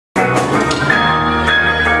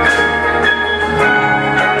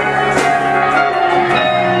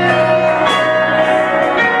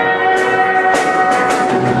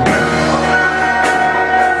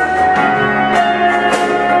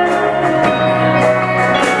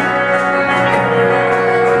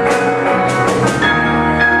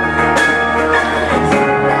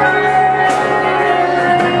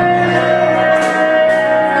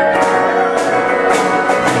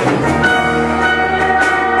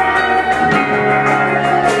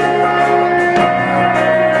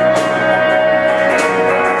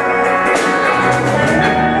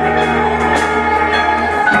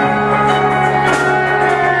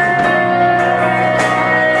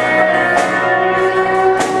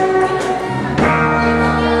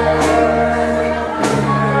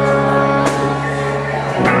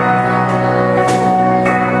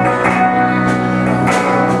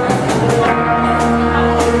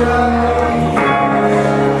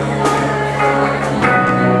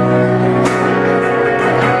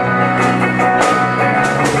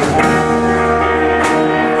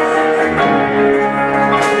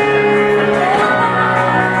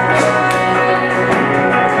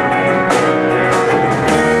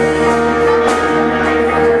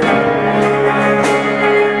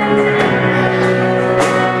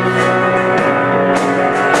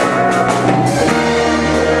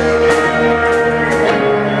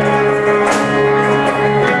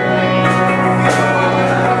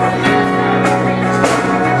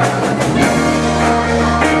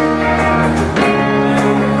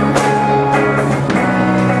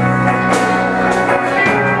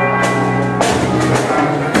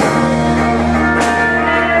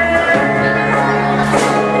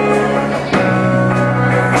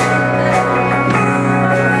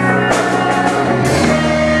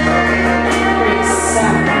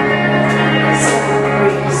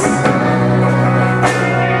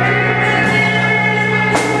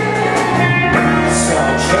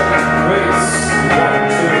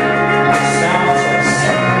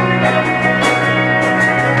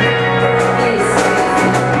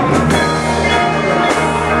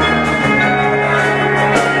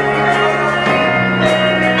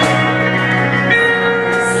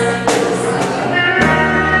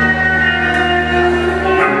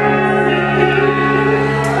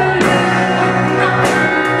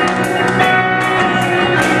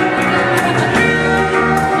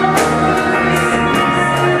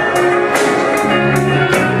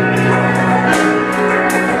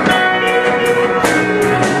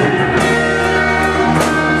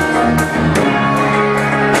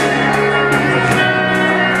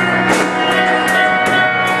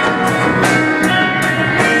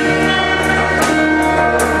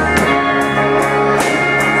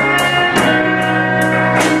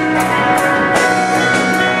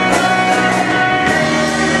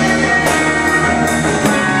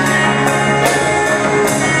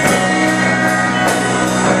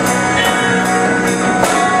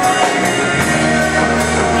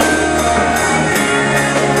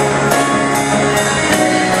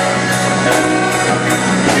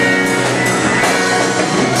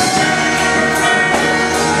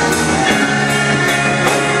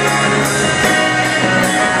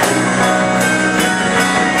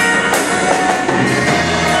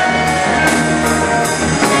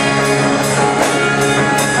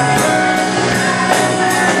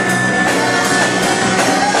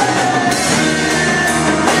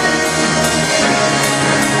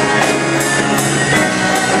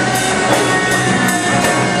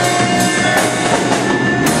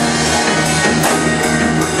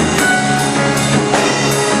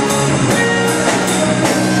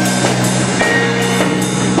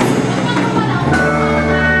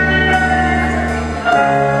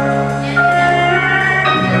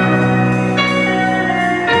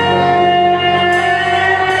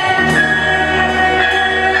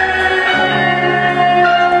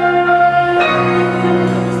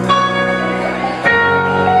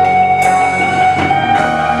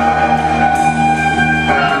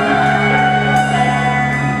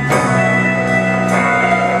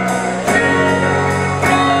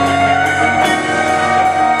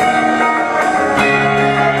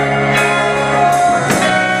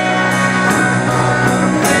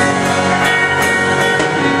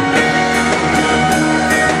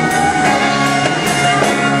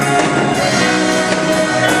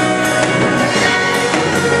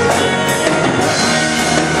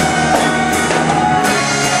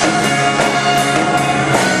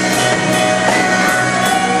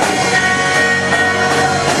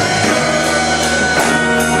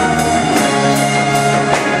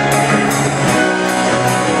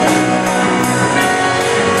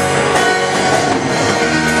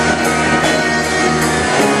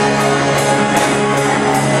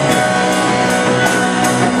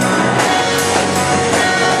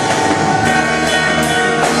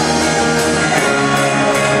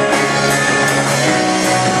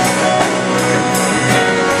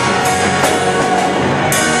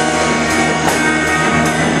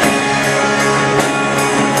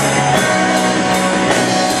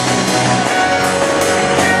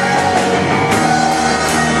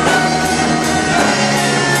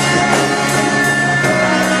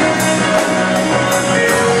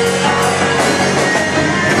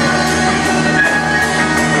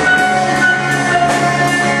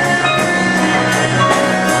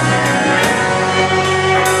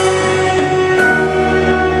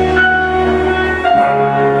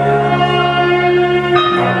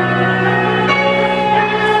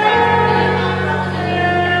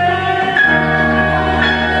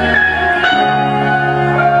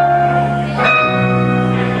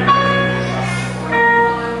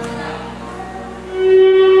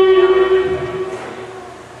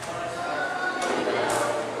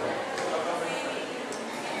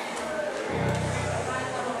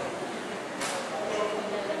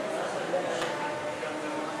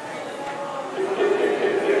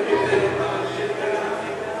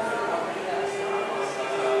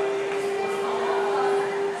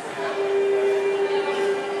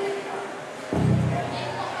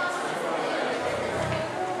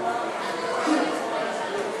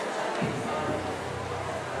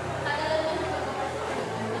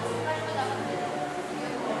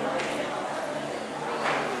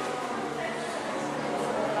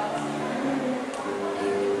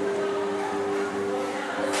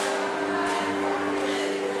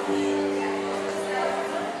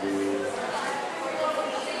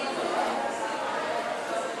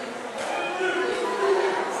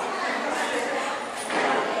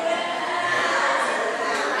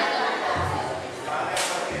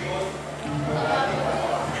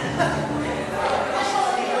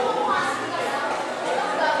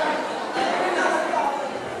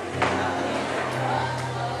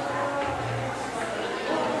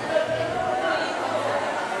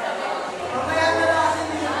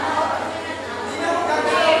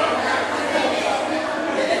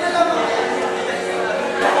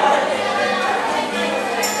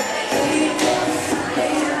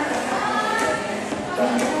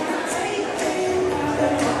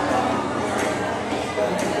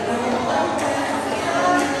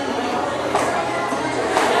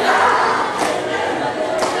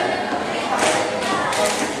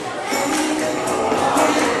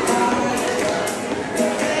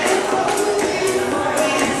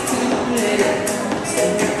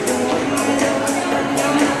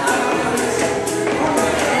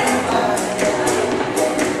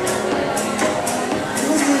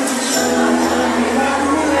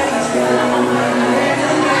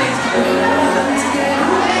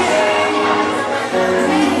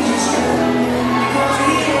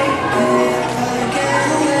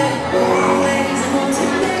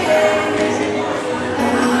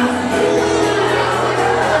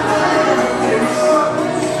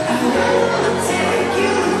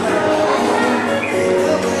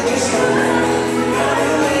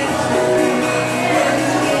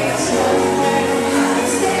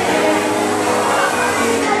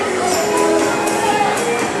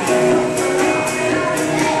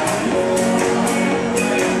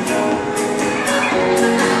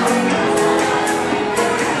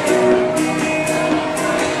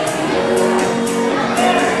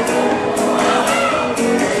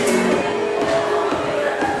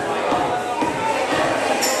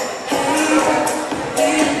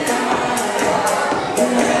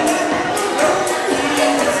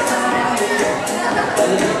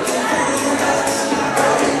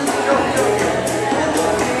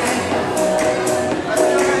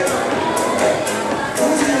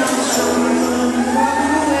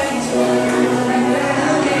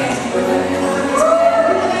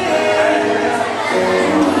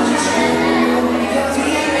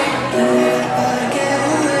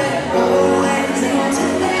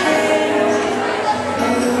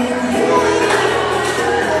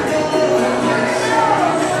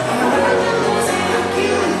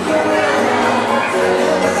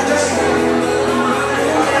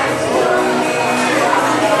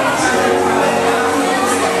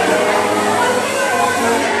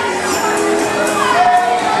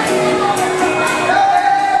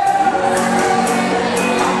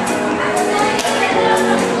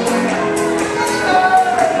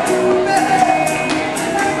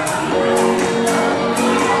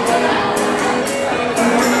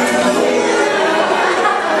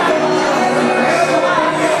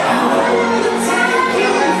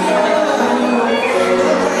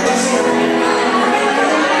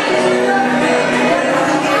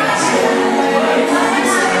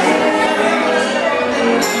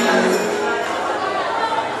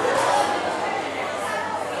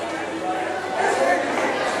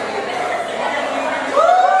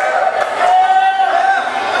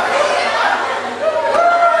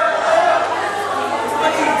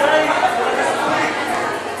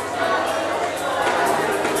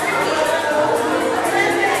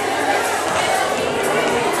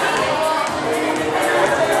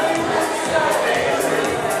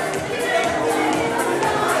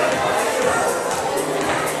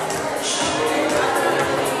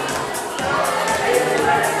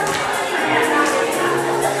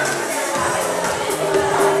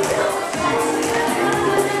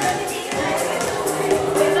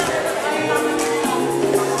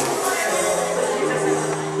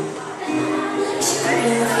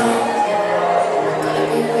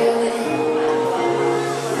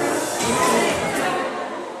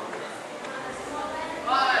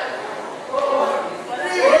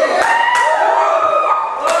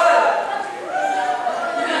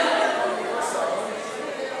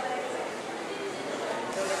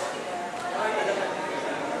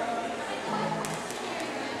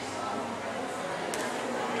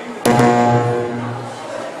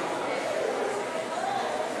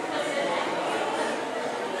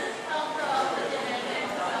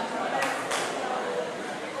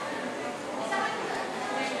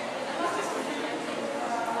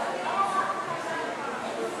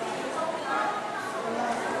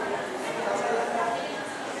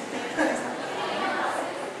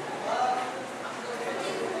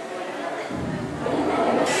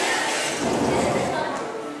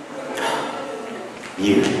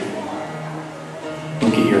You.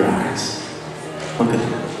 Look at your eyes. Look at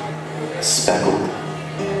them. Speckled,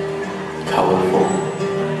 colorful,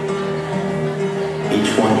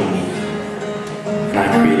 each one unique. And I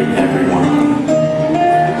created every one of them.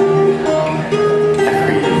 I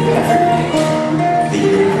created everything. The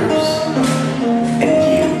universe and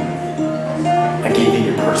you. I gave you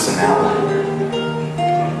your personality.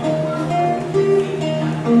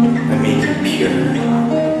 I made you pure.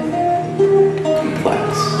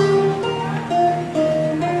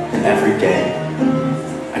 And every day,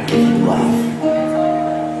 I give you love.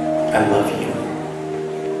 I love you.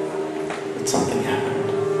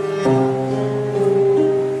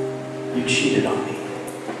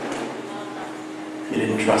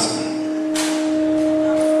 Trust me.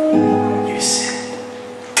 You sinned.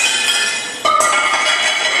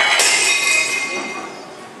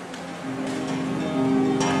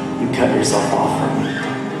 You cut yourself off from me.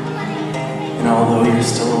 And although you're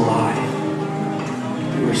still alive,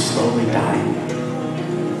 you were slowly dying.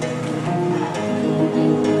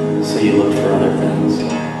 So you looked for other things.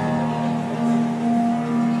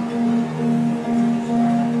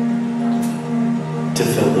 To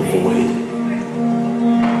fill the void.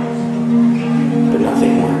 But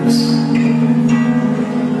nothing works.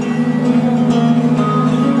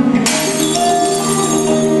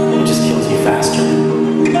 It just kills you faster.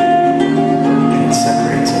 And it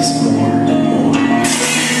separates us more and more.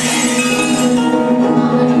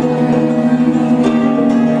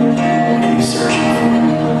 What are you searching for?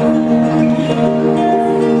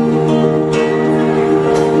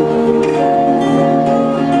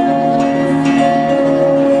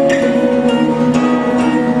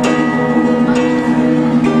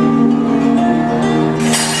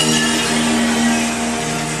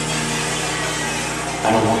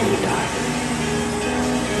 I don't want you to die.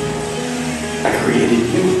 I created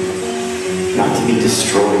you, not to be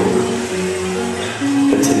destroyed,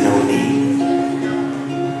 but to know me.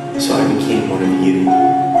 So I became one of you,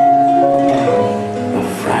 a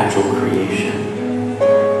fragile creation.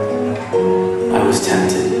 I was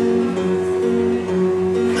tempted,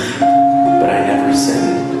 but I never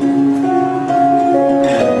sinned.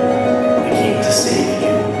 I came to save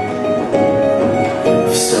you.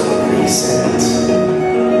 You've so many sins.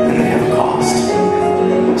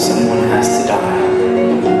 Someone has to die,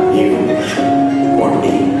 you or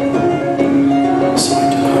me. So I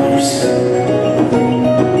took on your sin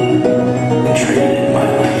and traded my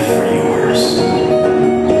life for yours.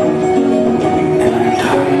 And I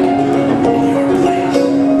died in your place.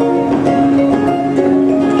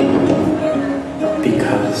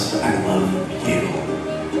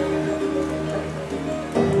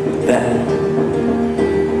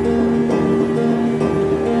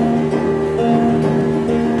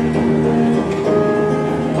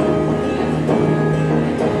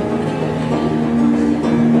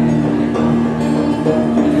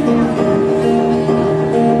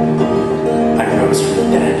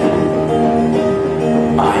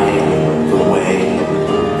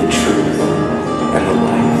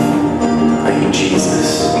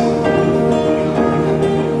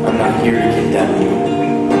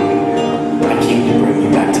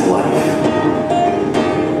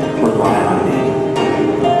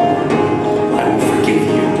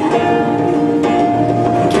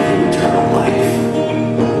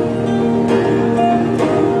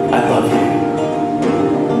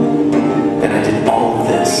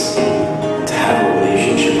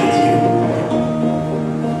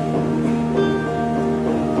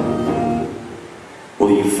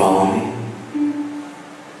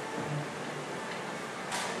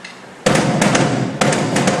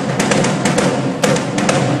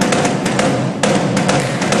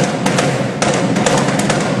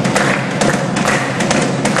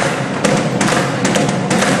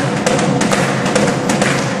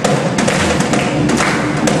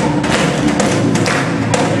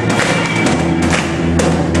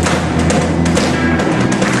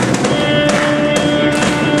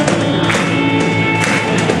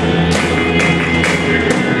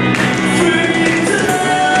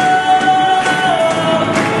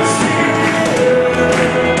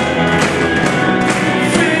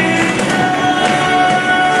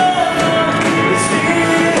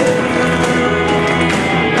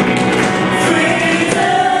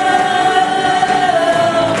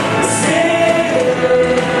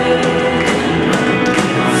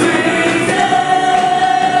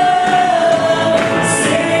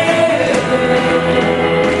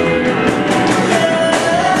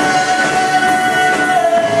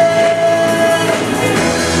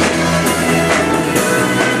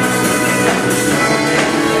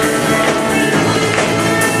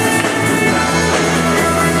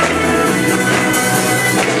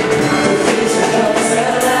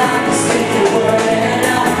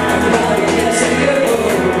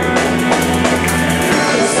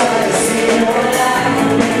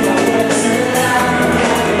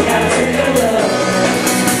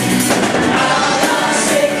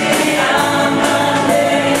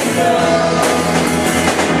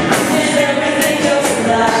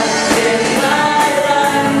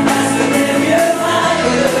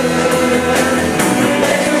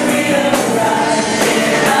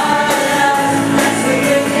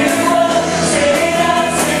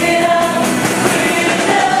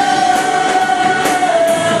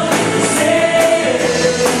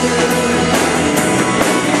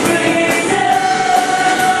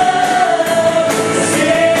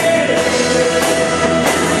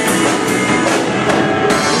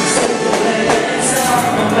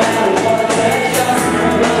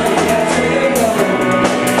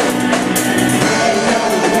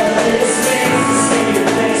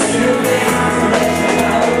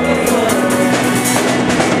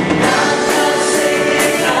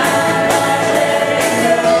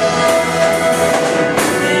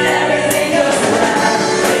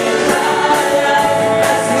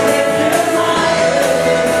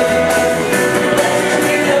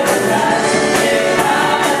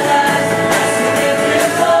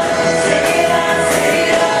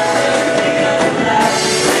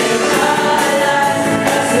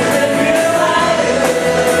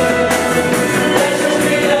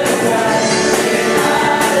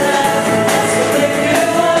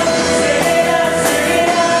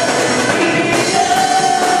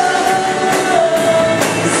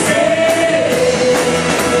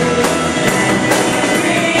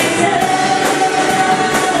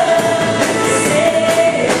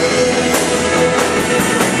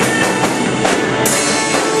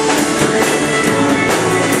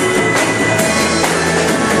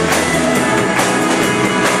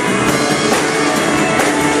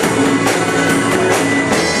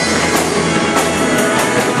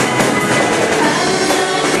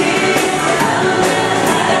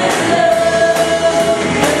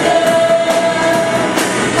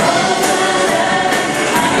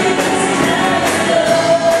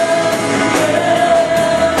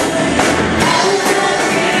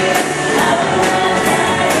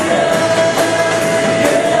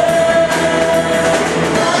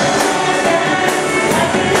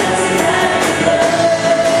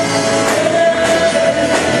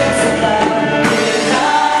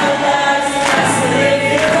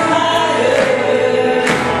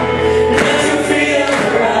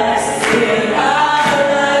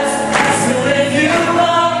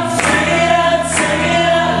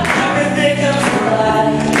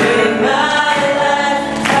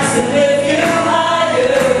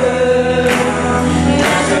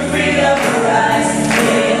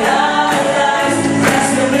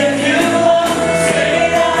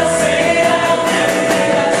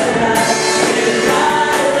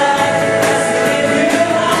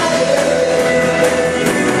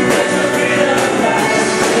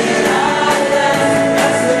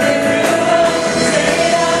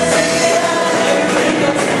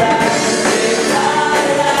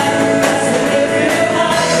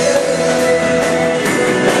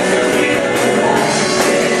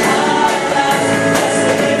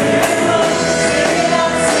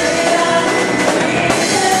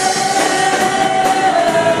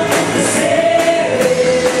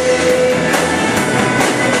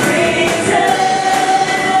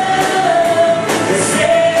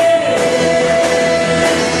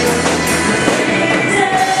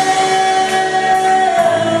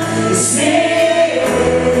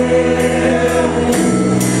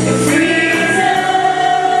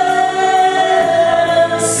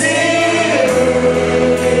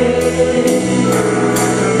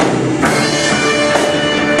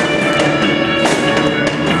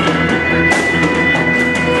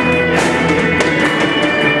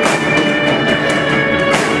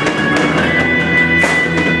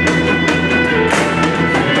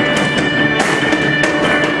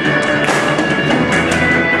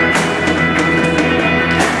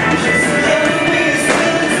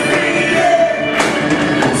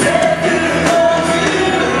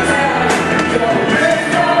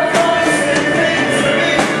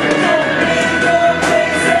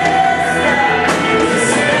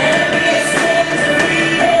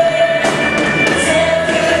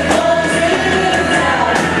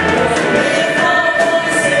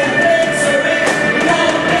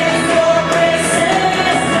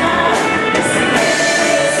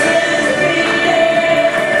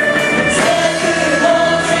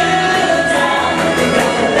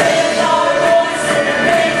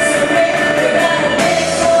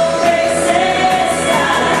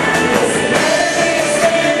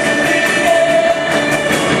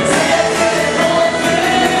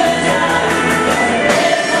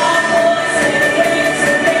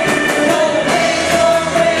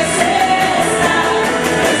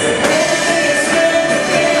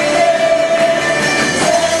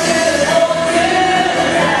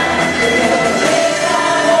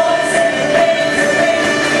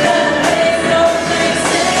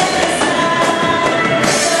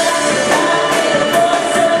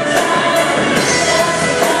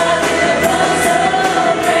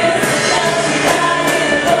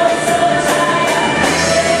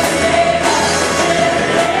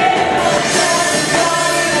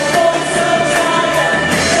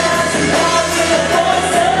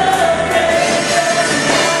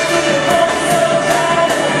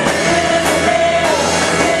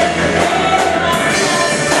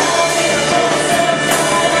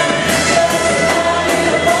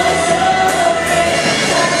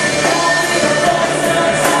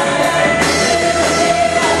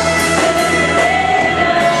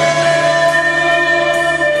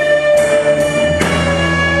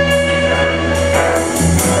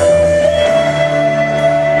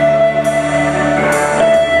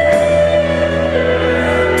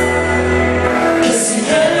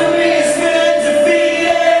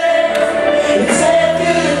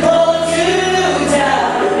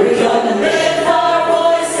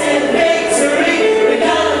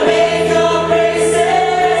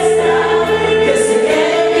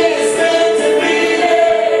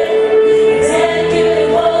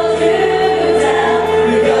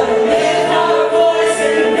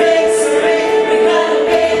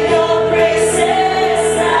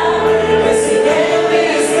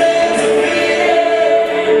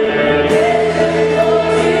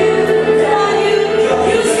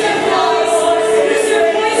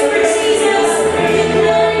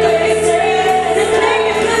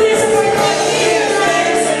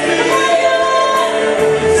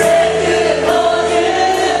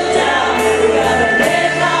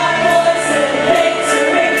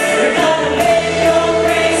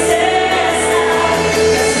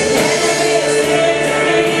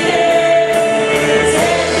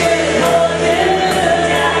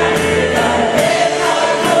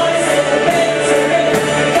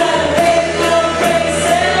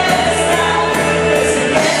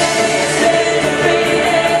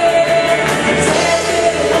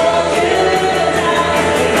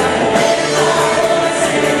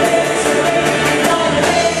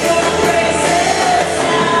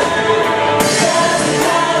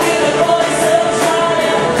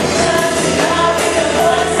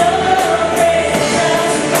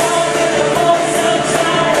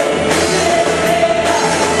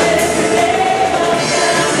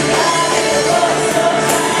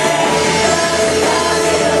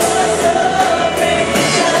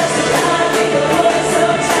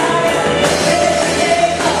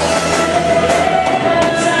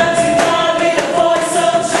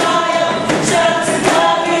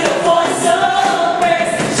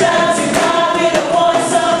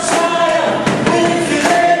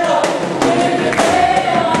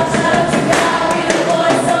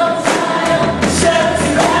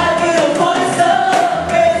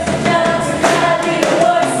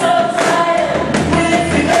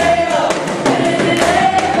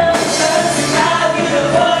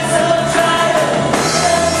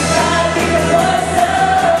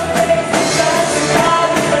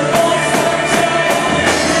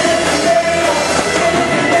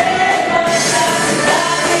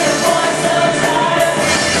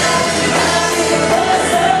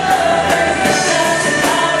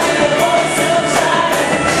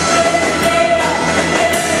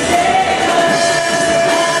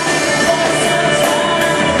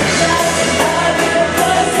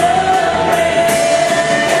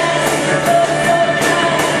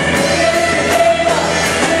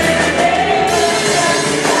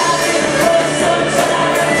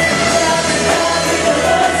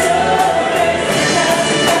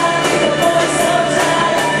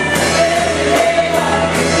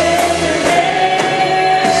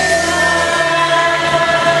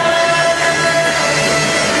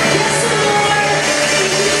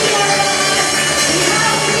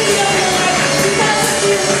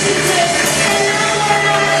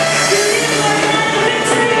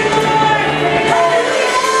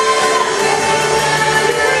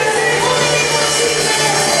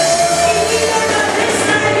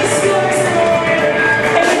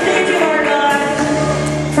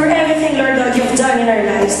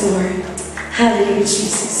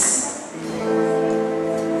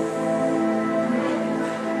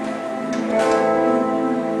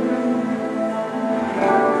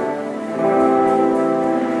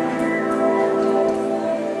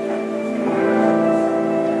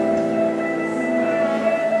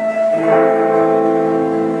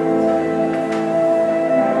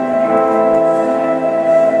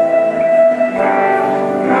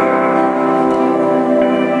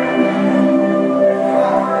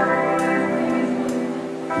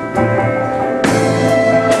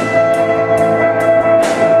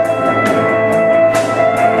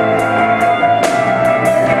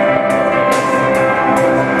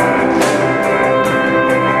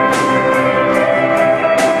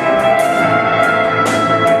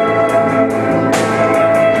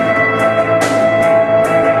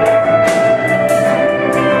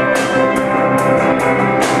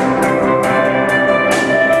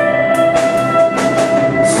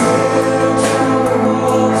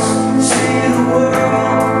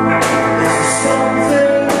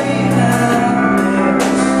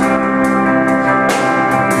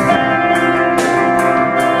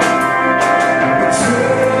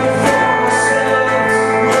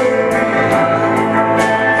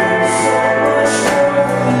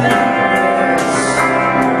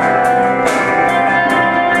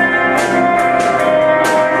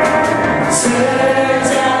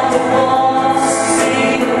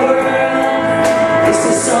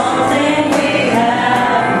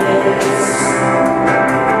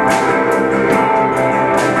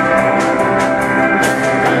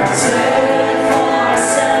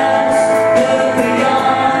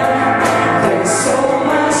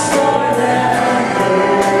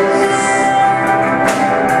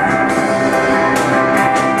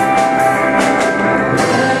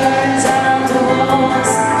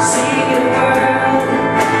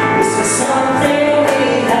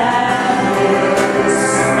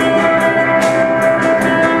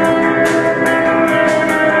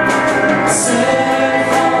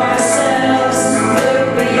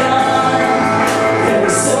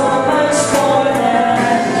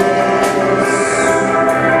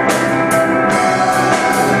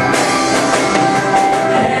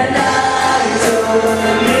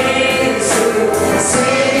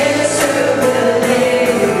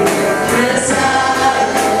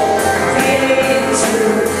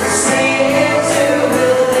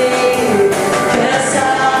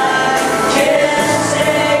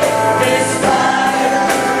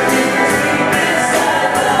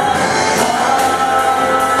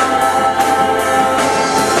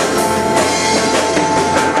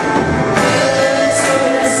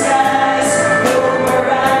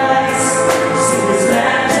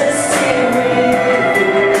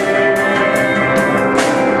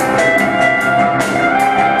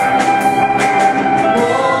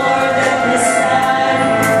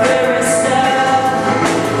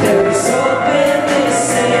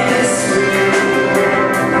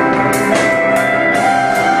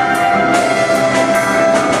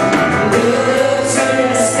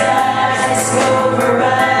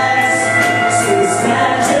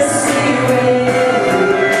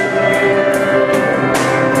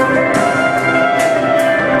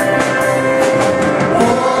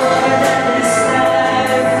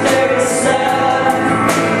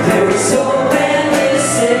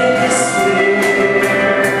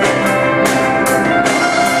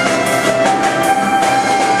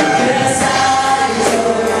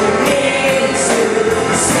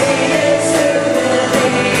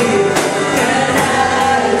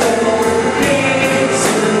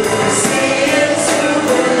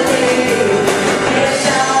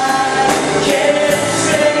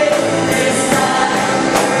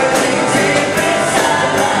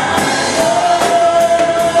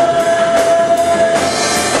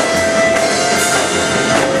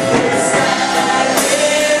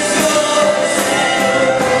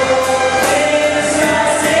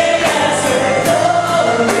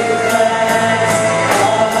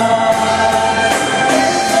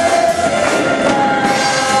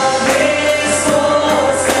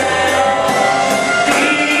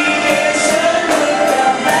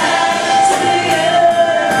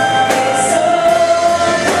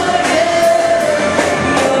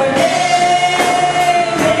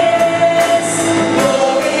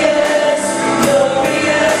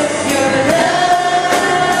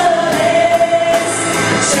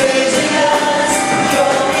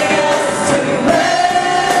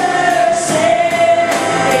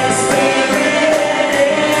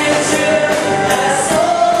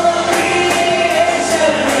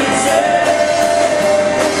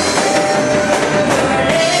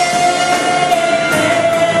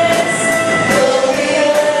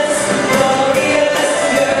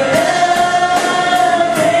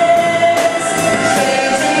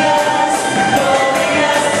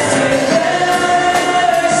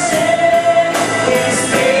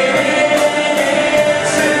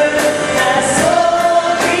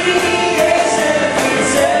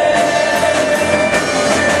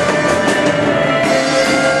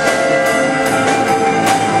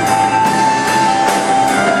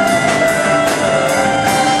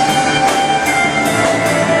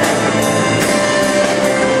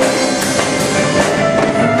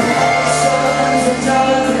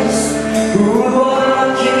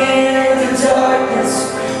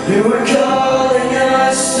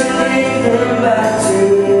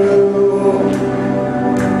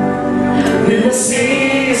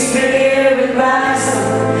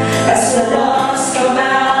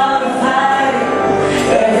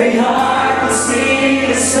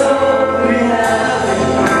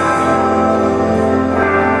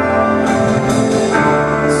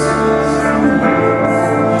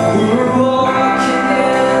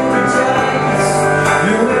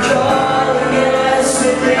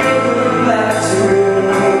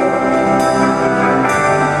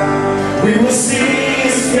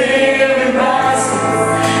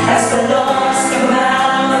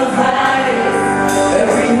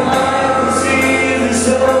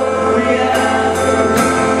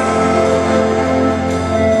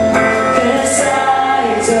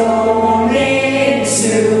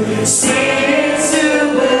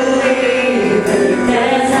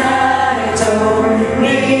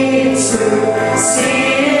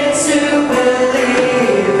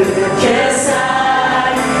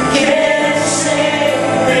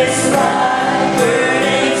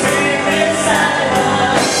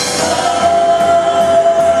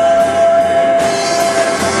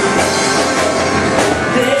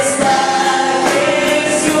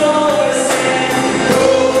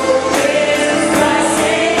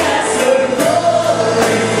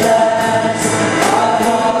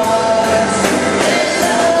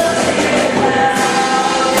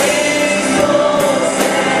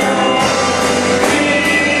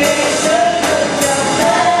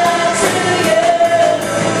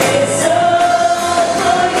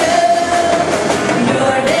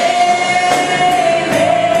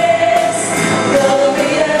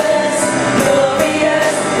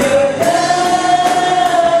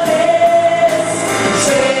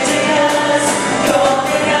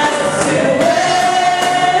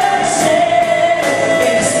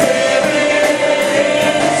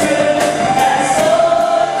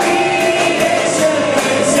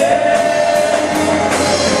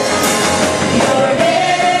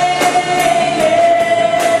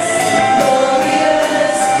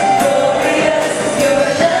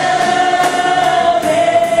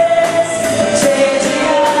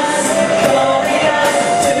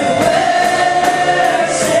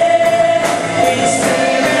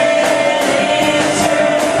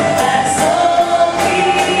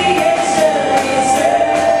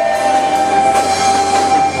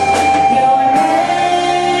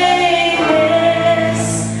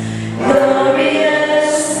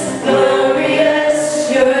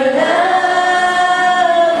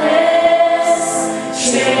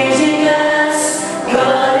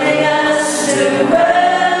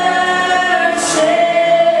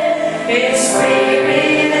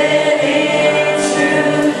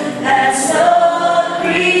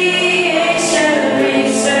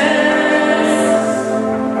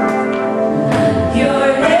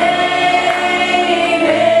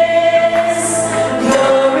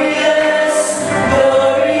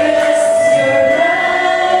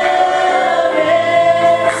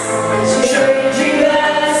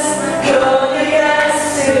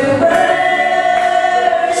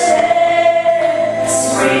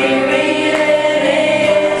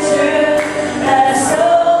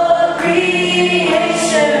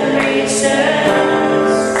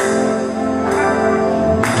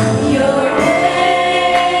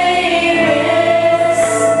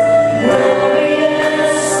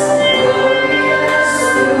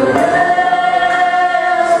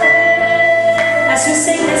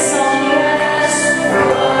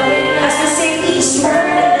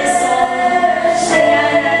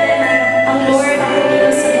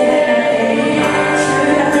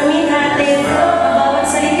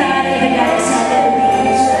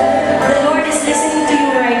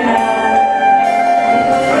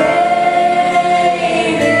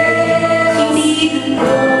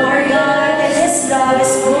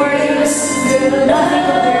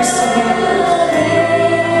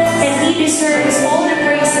 deserves all the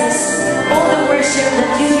praises, all the worship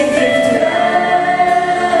that you can give to Him.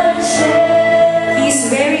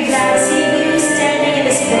 He's very glad seeing you standing in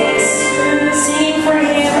this place, singing for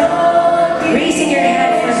Him, raising your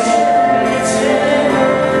hand for Him.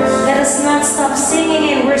 Let us not stop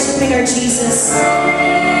singing and worshiping our Jesus.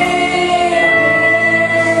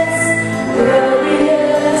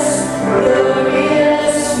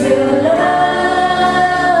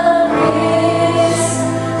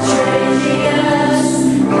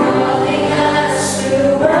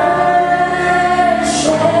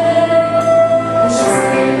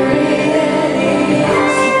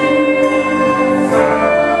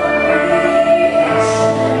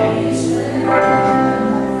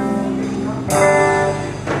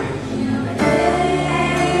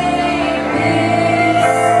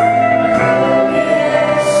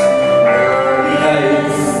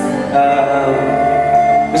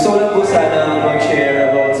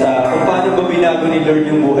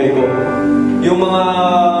 Yung buhay ko. Yung mga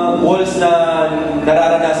walls na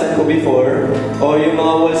nararanasan ko before o yung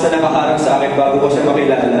mga walls na nakaharang sa akin bago ko siya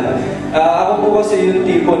makilala. Ako po kasi yung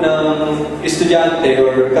tipo ng estudyante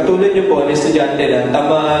or katulad niyo po, estudyante na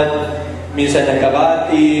tamad, minsan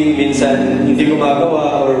nagkabati, minsan hindi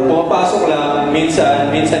gumagawa or pumapasok lang,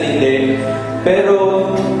 minsan hindi. Pero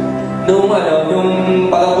nung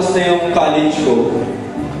patapos na yung college ko,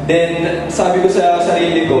 then sabi ko sa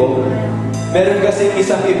sarili ko, meron kasi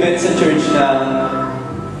isang event sa church na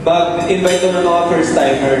mag-invite ko ng mga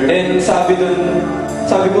first-timer. Then sabi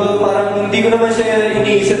ko parang hindi ko naman siya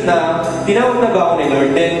iniisip na tinawag na ba ako ni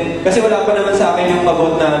Lord. Then, kasi wala pa naman sa akin yung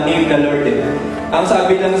abot na name na Lord eh. Ang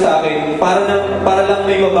sabi lang sa akin, para lang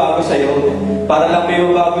may mabago sa'yo. Para lang may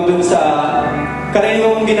mabago dun sa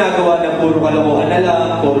karaniwang ginagawa na puro kalokohan na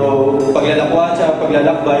lang, puro paglalakwatsa,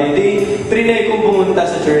 paglalakbay. Di, trinay kong pumunta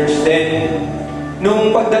sa church. Then,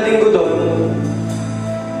 nung pagdating ko doon,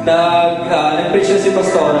 nag-preach na si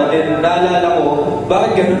Pastora, then naalala ko,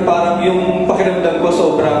 bakit ganun parang yung pakiramdam ko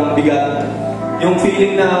sobrang bigat. Yung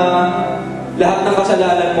feeling na lahat ng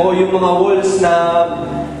kasalanan mo, yung mga walls na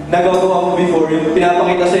nagagawa mo before, yung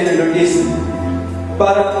pinapakita sa'yo ng Lord is,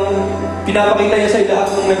 parang pinapakita niya sa'yo lahat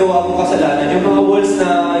ng nagawa mong kasalanan. Yung mga walls na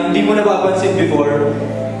hindi mo napapansin before,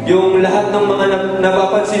 yung lahat ng mga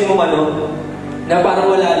napapansin mo na parang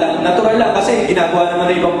wala lang. Natural lang kasi ginagawa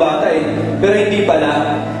naman ng ibang bata eh. Pero hindi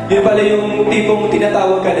pala. Yun pala yung tipong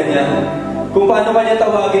tinatawag ka na niya. Kung paano ka niya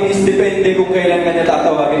tawagin is depende kung kailan ka niya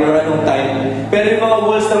tatawagin or anong time. Pero yung mga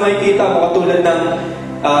walls na makikita mo katulad ng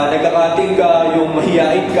nagkakating ka, yung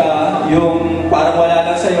mahihain ka, yung parang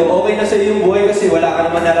wala lang sa'yo, okay na sa'yo yung buhay kasi wala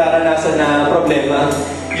ka naman nararanasan na problema.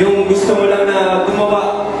 Yung gusto mo lang na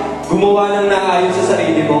gumawa ng naayos sa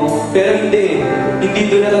sarili mo. Pero hindi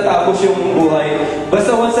doon natatapos yung buhay.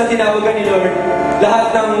 Basta once na tinawag ka ni Lord,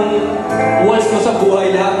 lahat ng walls mo sa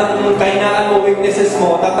buhay, lahat ng kahinaan mo, weaknesses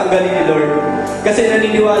mo, tatanggalin ni Lord. Kasi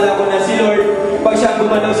naniniwala ko na si Lord, pag siya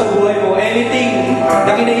gumalaw sa buhay mo, anything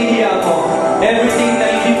na kinahihiya mo, everything na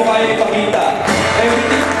hindi mo kaya ipakita,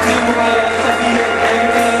 everything na hindi mo kaya sabihin,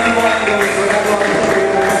 everything na hindi mo kaya gawin, magagawa mo sa buhay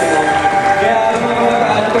mo. Kaya ang mga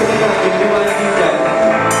mataan ko sa natin, lumayan din dyan.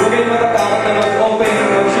 Huwag kayo matatakot na mag-open,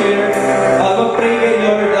 mag-share, mag-pray kay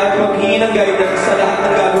Lord at maghingi ng guidance sa lahat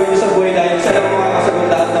ng gagawin niyo sa buhay dahil siya lang makakasagot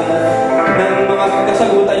lahat ng mga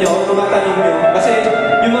kasagutan niyo o mga tanong niyo. Kasi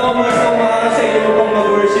yung mga words na umaharap sa inyo kung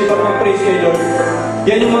mag-worship at mag-praise kay Lord,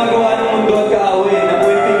 yan yung mga gawa ng mundo at kaaway na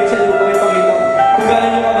pumipigil sa inyo kung ipakita kung gano'n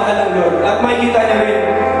niyo kamahal ang Lord. At makikita niyo rin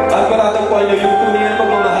at matatagpuan niyo yung tunay ng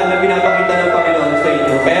pagmamahal na pinapakita ng Panginoon sa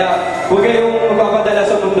inyo. Kaya huwag kayong magpapadala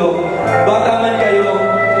sa mundo. Bata man kayo,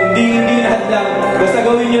 hindi lahat lang. Basta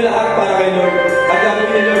gawin niyo lahat para kay Lord. At gagawin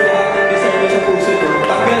ni Lord lahat ng design niyo sa puso niyo.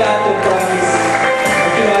 Tanggal lahat yung promise.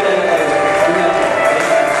 Magtiwala na tayo.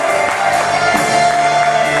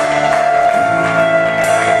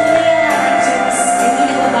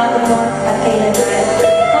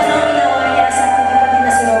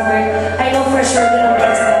 Sure, doon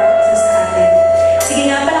ang sa bawat isa sa atin. Sige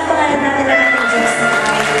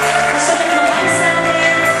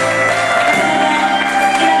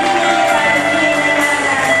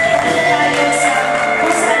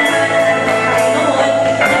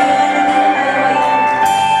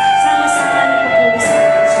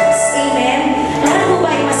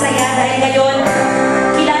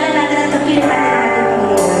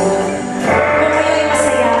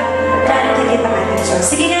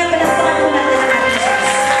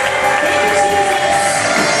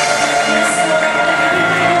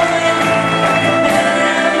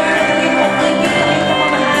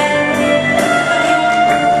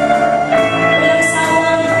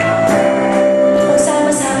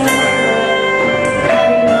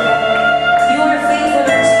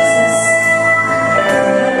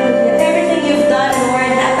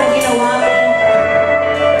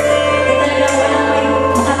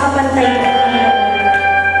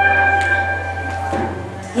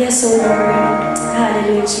Yes, O Lord.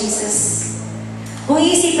 Hallelujah, Jesus. Kung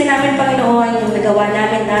iisipin namin, Panginoon, yung nagawa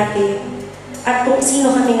namin dati, at kung sino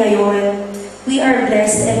kami ngayon, we are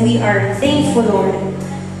blessed and we are thankful, Lord,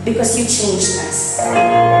 because you changed us.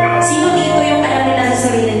 Sino dito yung alam nila sa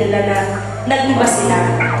sarili nila na nag-iba sila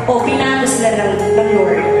o pinago sila ng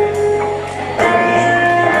Lord?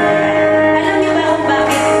 Alam niyo ba kung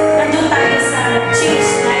bakit nandun tayo sa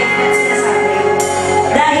changed life at sinasabi?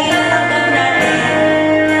 Dahil natanggap natin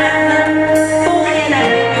at natunghayan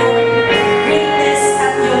natin yung greatness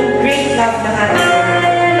at yung great love ng ating Lord.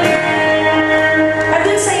 At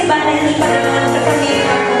dun sa iba na hindi pa naman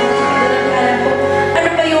kapamilya ko, alam ko, ano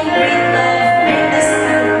ba yung great love, greatness ng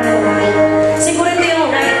ating Lord? Siguro ito yung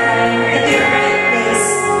right time, ito yung right place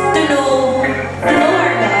to know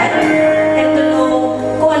our God and to know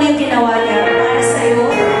kung ano yung ginawa niya para sa iyo,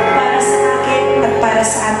 para sa akin, at para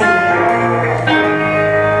sa ating lahat.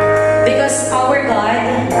 Because our God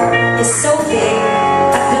is so big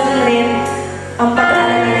at ganoon rin ang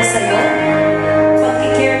pag-aaral niya sa iyo,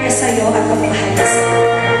 pag-care niya sa iyo at pagmahal niya sa iyo.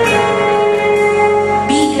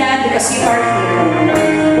 Be glad because you are here.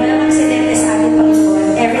 Walang aksidente sa ating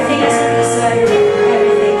Panginoon. Everything is a reason.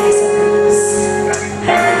 Everything is a purpose.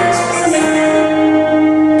 Hallelujah, Jesus.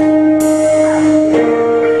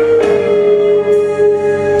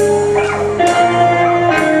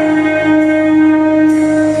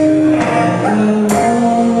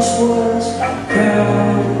 Once was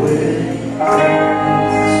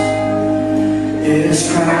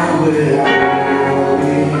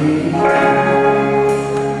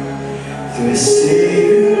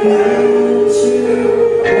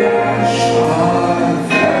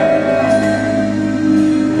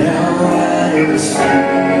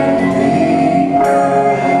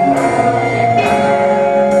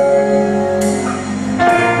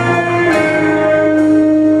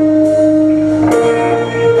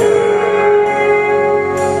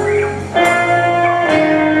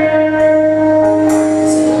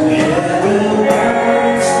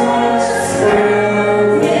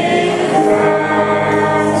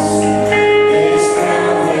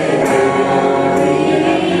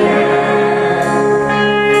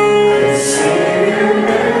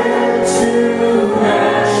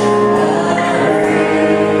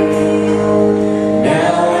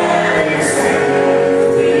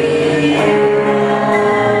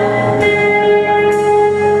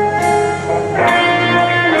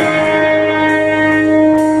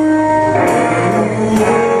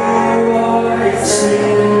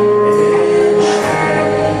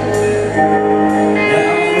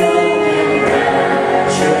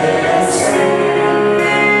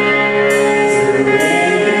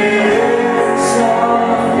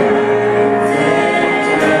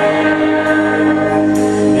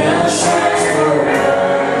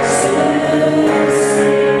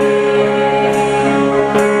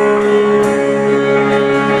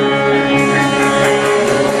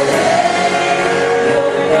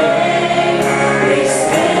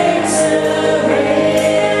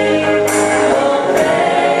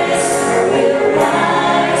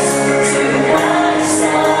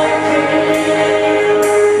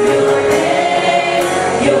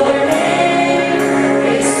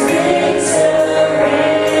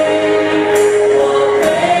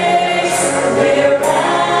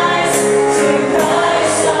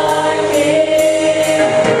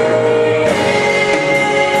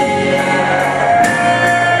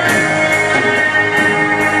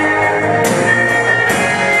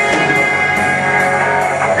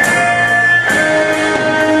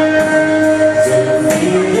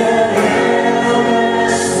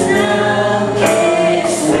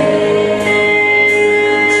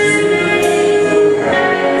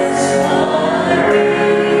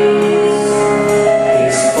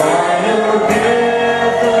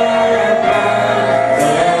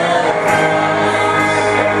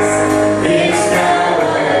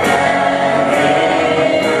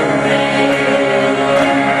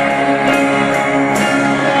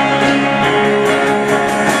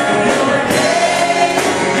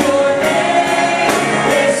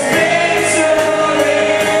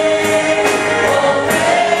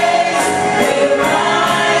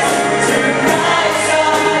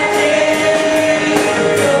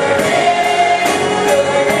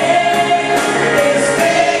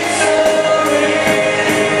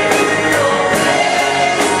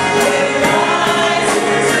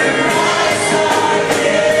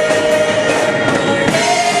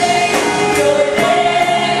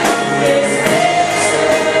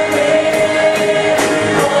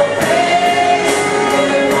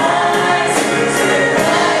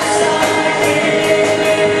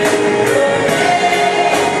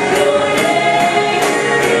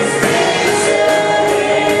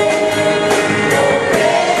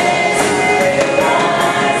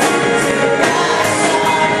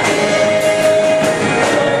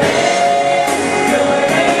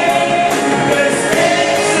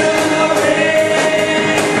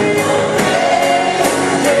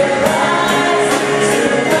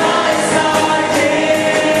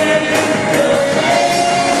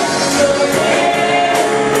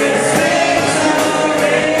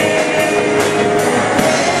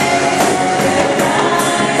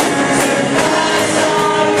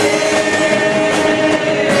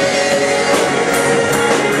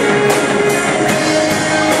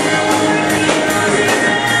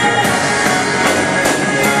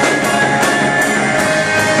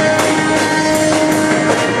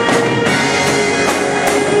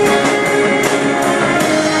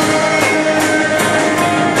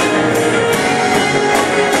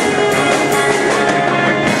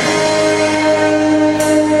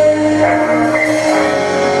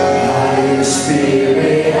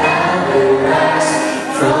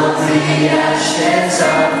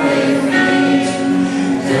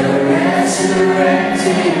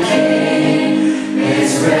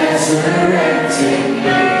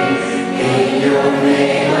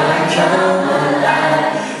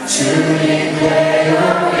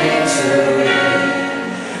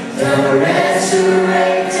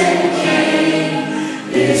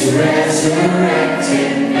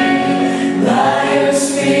resurrected me. By your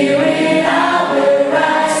Spirit I will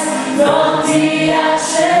rise from the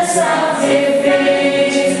ashes of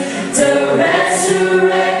defeat. The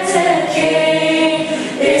resurrected King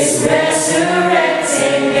is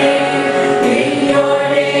resurrecting me. In your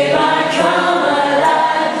name I come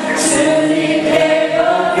alive to declare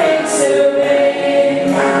your victory.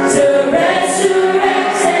 The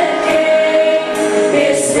resurrected King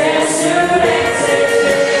is resurrected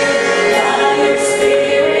me. By your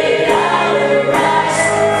Spirit I will rise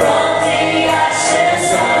from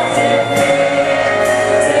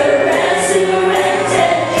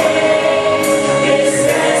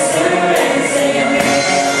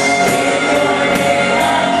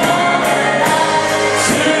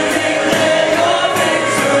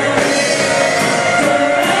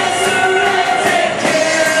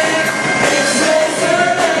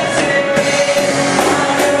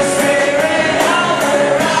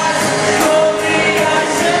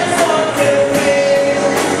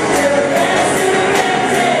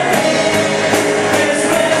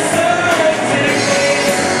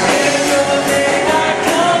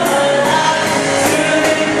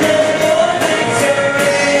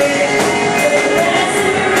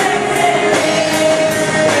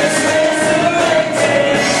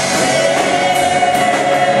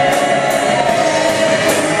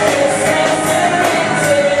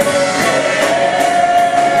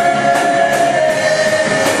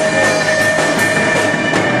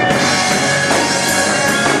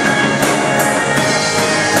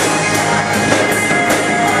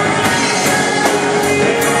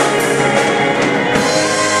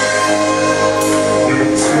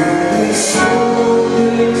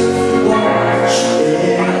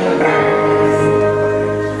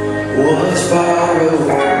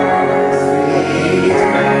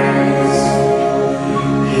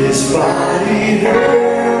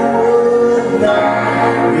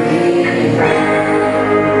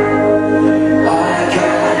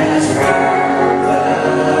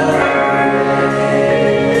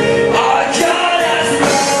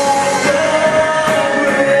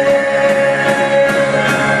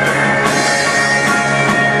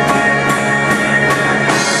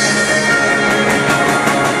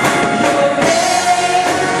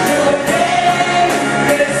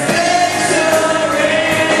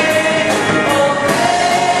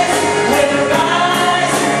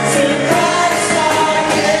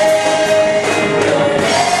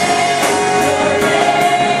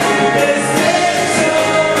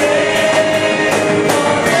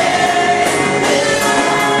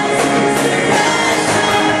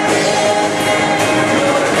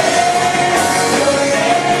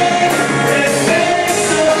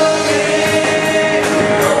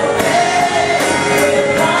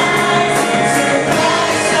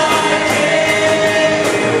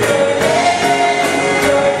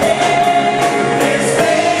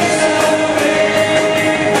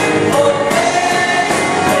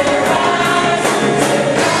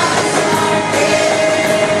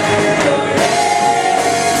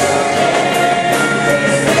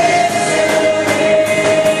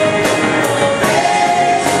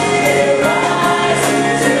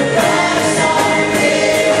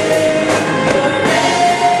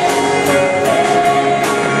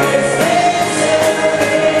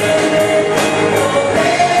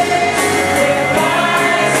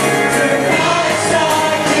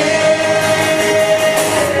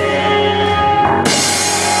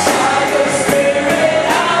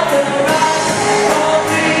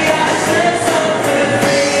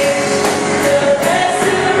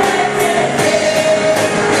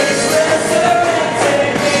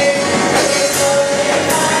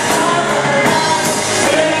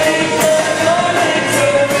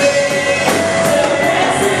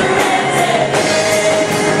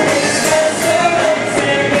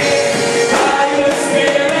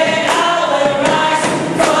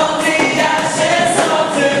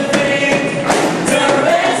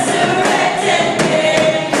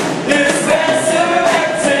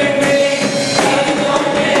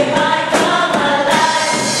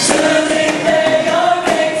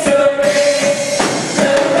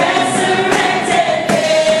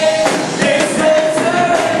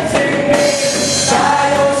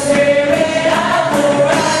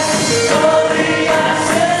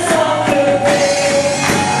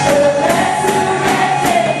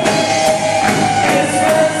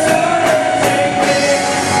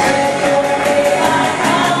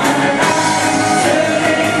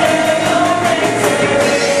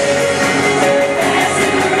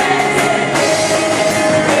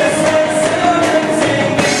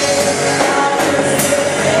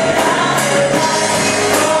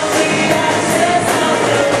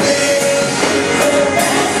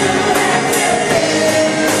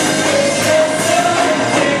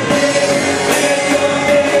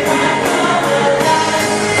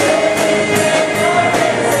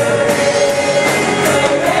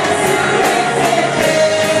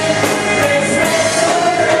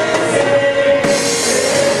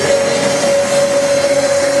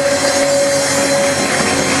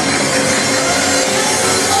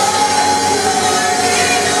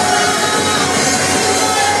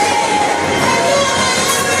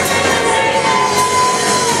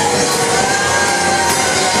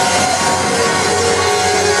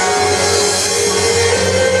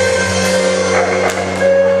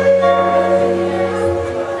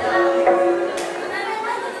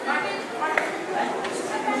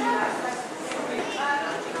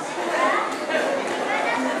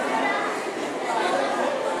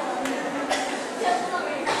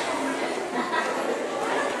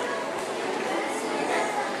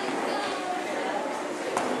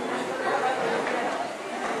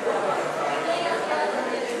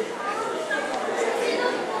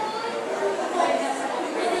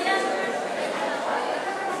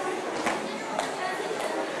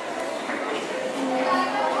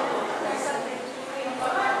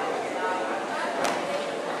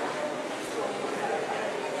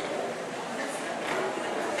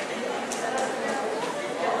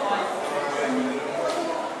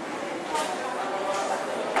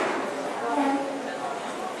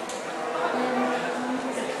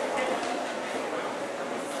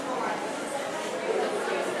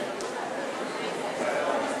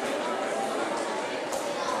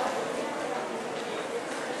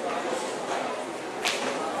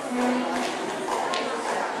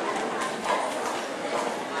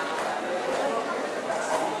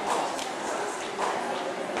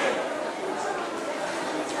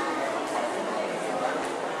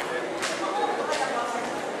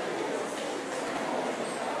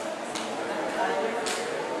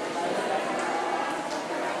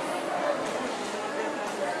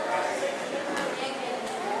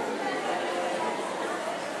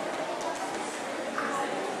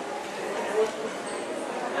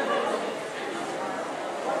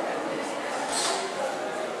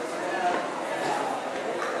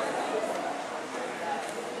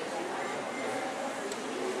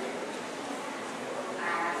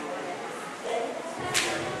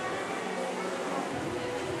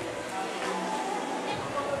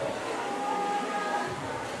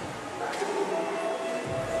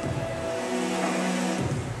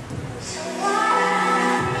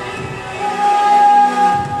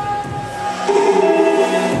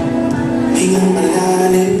Hingang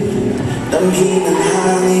malalim, damhin ang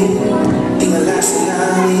hangin, tingala sa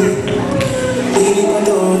langit. Di pa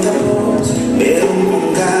to tapos, meron pang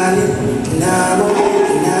galit, inamang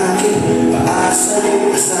inakit, paasa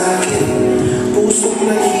masakit. Pusong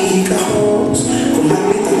naghihikahos,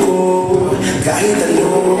 kumapit ako, kahit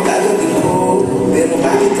ano gagawin ko. Pero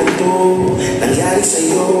bakit ganito nangyari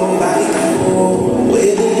sa'yo, bakit ako?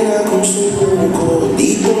 Pwede na akong sumuko,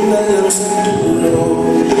 dito na lang sa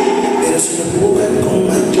dulo. Pero sinubukan kong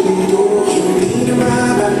matuto, hindi na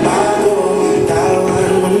mababago. Itawan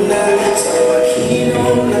mo na sa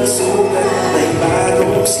paghilom ng sugat, may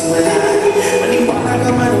bagong simula. Maniwala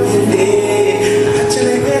ka man o hindi, lahat siya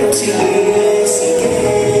ay meron. Sige, sige.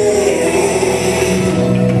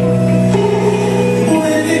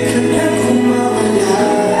 Pwede ka na kumawala,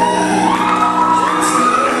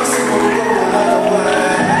 sige sa mundo magawa.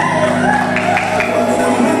 Huwag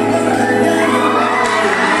naman magkalayo.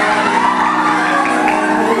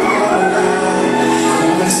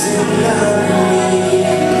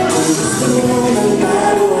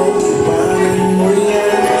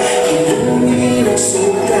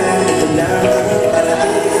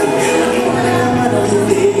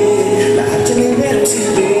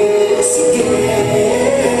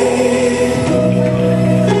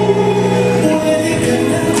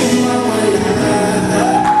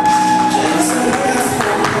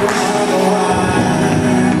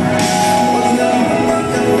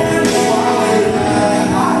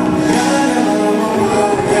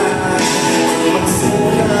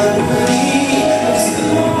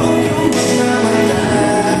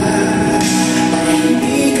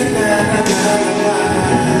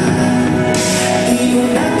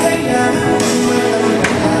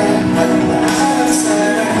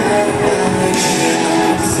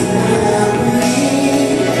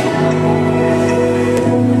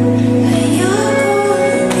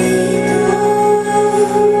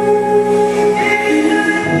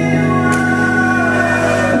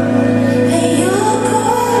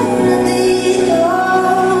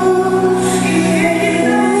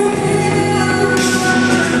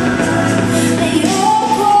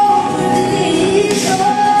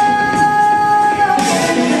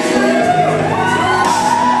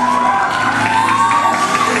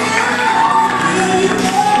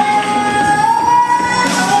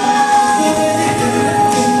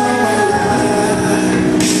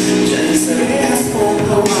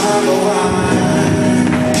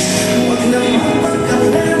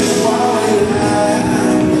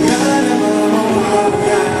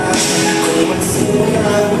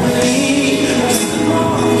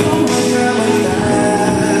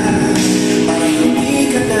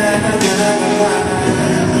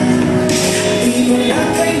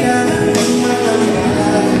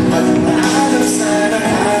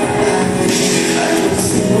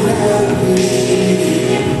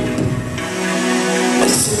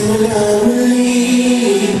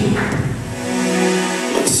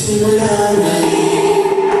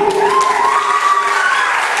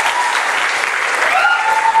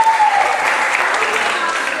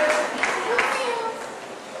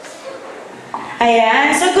 Ayan.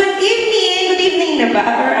 So, good evening. Good evening na ba?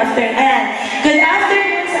 Or after? Ayan. Good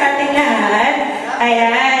afternoon sa ating lahat.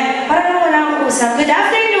 Ayan. Parang wala akong usap. Good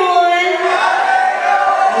afternoon.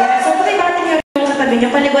 Ayan. So, pakibati niyo sa tabi niyo.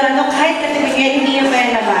 Paliguran nyo kahit katibig niyo, hindi yung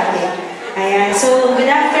kaya nabati. Ayan. So, good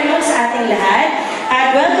afternoon sa ating lahat.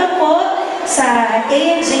 At welcome po sa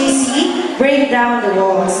ANJC Break Down the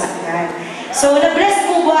Walls. Ayan. So, na-bless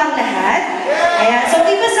po ba ang lahat? Ayan. So,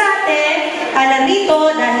 iba sa atin, nandito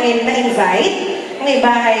dahil na-invite. ang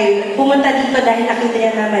iba ay pumunta dito dahil nakita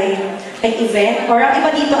niya na may event. Or ang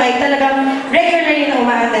iba dito ay talagang regularly na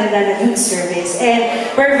umaatenda ng youth service.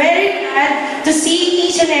 And we're very glad to see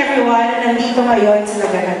each and everyone na nandito ngayon sa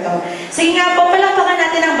lugar na to. Sige nga po, palakpakan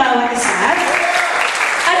natin ang bawat isa.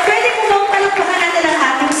 At pwede po bang palakpakan natin ang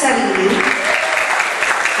ating sarili?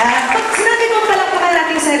 Pag sinabi mo palakpakan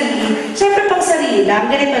natin sarili, syempre pang sarili lang,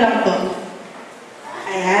 ganito lang to.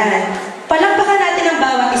 Ayan. Palakpakan natin ang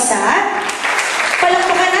bawat isa.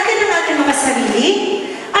 Palakpakan natin ang ating mga sarili.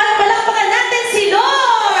 At palakpakan natin si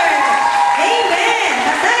Lord! Amen!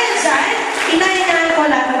 At dahil dyan, inainahan ko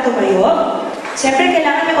lahat ng tumayo. Siyempre,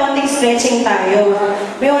 kailangan may onting stretching tayo.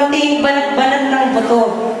 May onting banat-banat ng buto.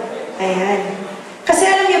 Ayan. Kasi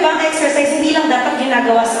alam niyo ba, ang exercise hindi lang dapat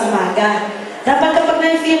ginagawa sa umaga. Dapat kapag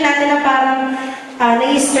na-feel natin na parang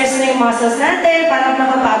nai-stress na yung muscles natin, parang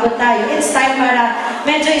napapagod tayo, it's time para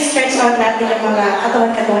medyo i-stretch out natin yung mga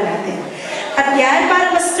katawan-katawan natin. At yan,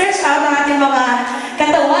 para ma-stretch out ang ating mga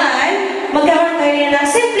katawan, magkaroon tayo ng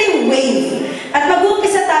simpleng wave. At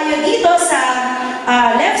mag-uumpisa tayo dito sa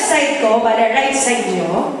left side ko, bala right side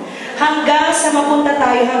nyo, hanggang sa mapunta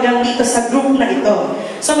tayo hanggang dito sa group na ito.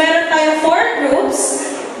 So meron tayong 4 groups.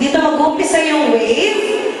 Dito mag-uumpisa yung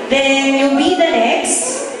wave, then you'll be the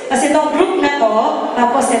next. Kasi itong group na to,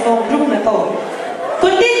 tapos itong group na to.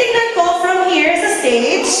 Kung titignan ko from here sa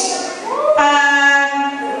stage,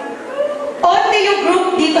 onti yung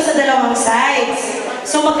group dito sa dalawang sides.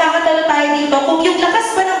 So magkakatalo tayo dito. Kung yung lakas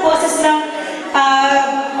pa ng boses ng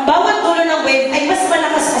bawat dulo ng wave ay mas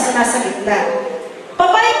malakas kasi nasa gitna.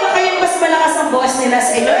 Papayag ba kayong mas malakas ang boses nila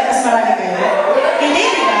sa inyo ay mas marami kayo? Hindi,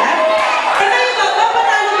 di ba? E kayo ba,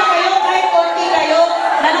 papatalo ba kayo kahit onti kayo?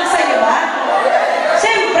 Lalaksan nyo ba?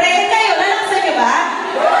 Siyempre, kayo, lalaksan nyo ba?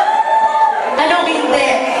 Anong hindi?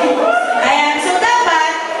 Ayan, so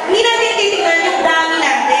dapat, hindi natin titignan yung dami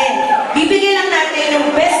natin. Bibigyan lang natin yung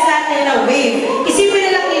best natin na wave. Isipin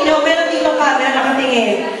na lang ninyo, meron dito camera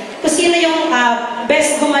nakatingin. Kung sino yung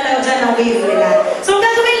best gumalaw dyan ng wave nila. So, ang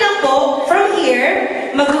gagawin lang po, from here,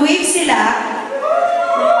 mag-wave sila.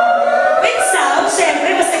 With sound,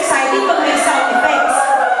 syempre, mas exciting pag may sound effects.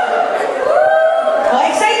 Oh,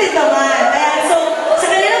 excited naman. Ayan, so, sa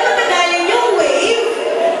kanila matagaling yung wave,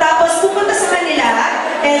 tapos pupunta sa kanila,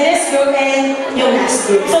 and this group, and yung last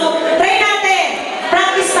group. So, try natin.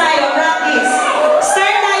 Practice tayo, practice.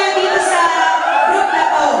 Start tayo dito sa group na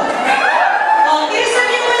to. Oh, irisan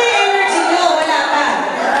niyo muna yung energy nyo. Wala pa.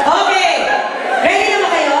 Okay. Ready na ba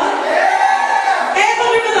kayo? Etong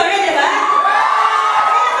group na to, ready ba?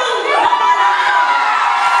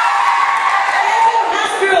 Etong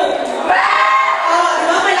last group. Oh, di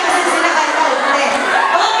ba? Malakas din sila kahit kaunti.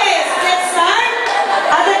 Okay, let's start.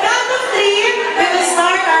 At the count of 3, we will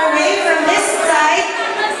start our way from this side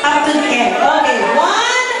up to the end. Okay,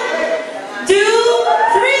 1, 2,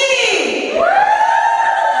 3!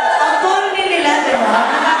 Ang porny nila, di ba?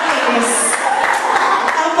 Nakakainis.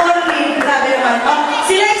 Ang porny, grabe naman. Oh,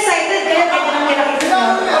 sila excited, kaya kaya naman kinakita nyo.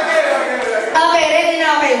 Okay, ready na.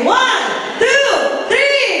 Okay, 1, 2,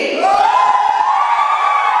 3!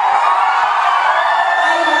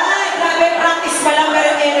 Ayan, grabe, practice pa lang,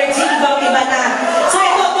 pero energy, ibang-iba na. So,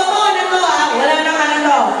 ito, totoo na to, wala nang ano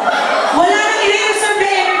to. Wala nang i-reserve na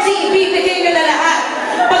energy, ibibigay nyo na lahat.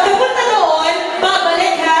 Pagkapunta doon,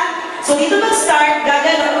 babalik ha. So, dito mag-start,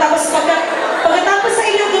 gaganon, tapos pagkatapos sa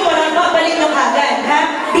inyong gumanon, babalik nyo agad, ha?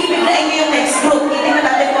 Bibiglain nyo yung next group. Titingnan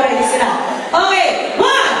natin kung ready sila. Okay, 1,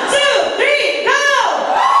 2, 3, go!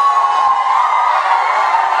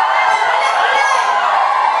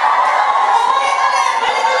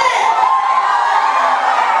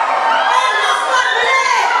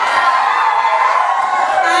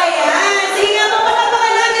 Ayan, sige nga,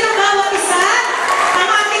 papatapakan natin ang bawat isa, ang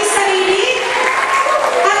ating sarili,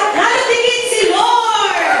 at nalatingin si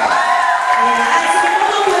Lord! Ayan, sige po,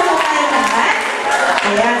 mabuto tayo lahat.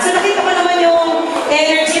 Ayan, so nakita ko naman yung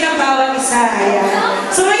energy ng bawat isa. Ayan.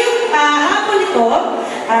 So ngayong hapon ito,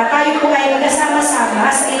 tayo po ay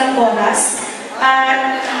magkasama-sama sa ilang oras.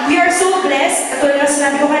 We are so blessed, katulad na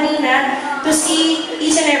sinabi ko kanina, to see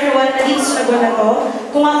each and everyone na dito sa lugar na to.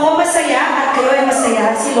 Kung ako masaya at kayo ay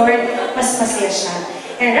masaya, si Lord mas masaya siya.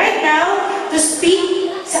 And right now, to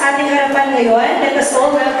speak sa ating harapan ngayon, let us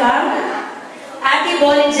all welcome Ate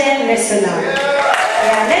Bolingen Resonar.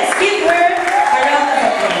 Yeah, let's give her a round of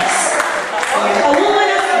applause. Yeah, a woman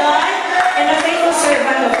of God and a faithful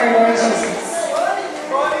servant of our Lord Jesus.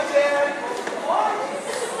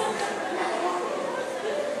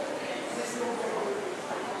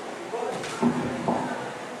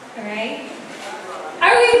 Alright?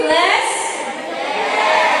 Are we blessed?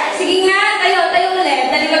 Sige nga, tayo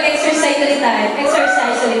ulit. Dali mag-exercise ulit tayo.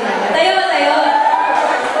 Exercise ulit tayo. Tayo.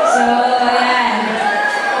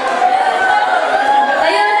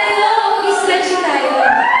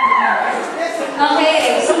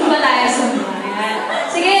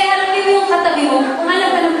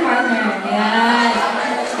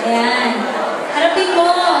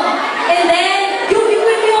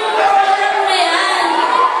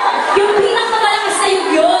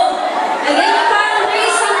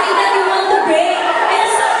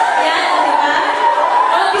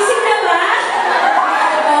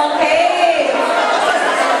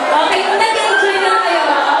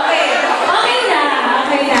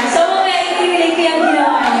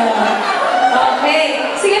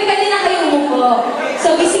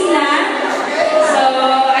 So, gising na. So,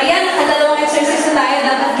 ayan, nakadalawang exercise na tayo.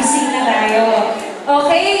 Dapat gising na tayo.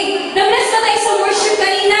 Okay. Na-bless na tayo sa worship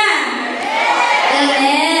kanina.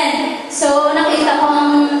 Amen. So, nakita ko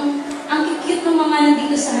ang cute ng mga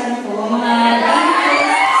nandito sa harap ko. Mga baby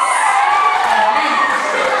face. Ayan.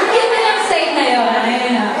 Cute mo yung side na yun.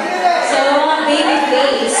 Ayan na. So, mga baby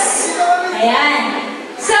face. Ayan.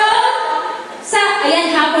 So,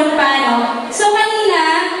 ayan, hapon pa, no? So, kanina,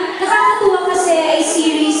 nakakatuwa kasi I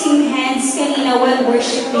see raising hands kanina while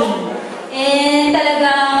worshiping. And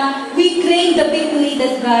talagang, we claim the victory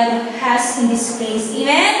that God has in this place.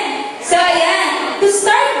 Amen? So, ayan. To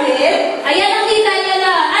start with, ayan ang kita niya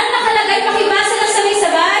na. Ano nakalagay? Pakibasa na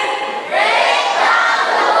sabay-sabay? Break down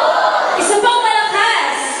the wall! Isa pang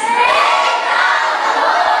malakas. Break down the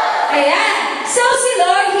wall! Ayan. So, si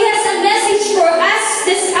Lord, He has a message for us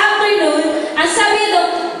this afternoon. Ang sabi nito,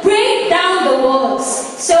 break down the walls.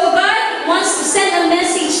 So, God wants to send a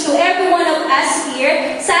message to every one of us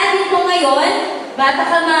here. Sa atin po ngayon, bata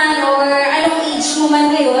ka man or anong age mo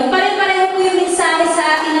man ngayon, pare-pareho po yung mensahe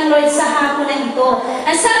sa atin ng Lord sa hapon na ito.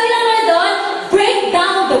 Ang sabi ng Lord doon, break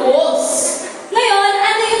down the walls. Ngayon,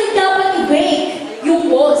 ano yung dapat i-break?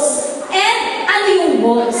 Yung walls. And ano yung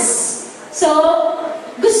walls? So,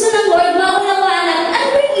 gusto ng Lord maunawaan natin ano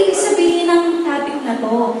ba yung ibig sabihin ng topic na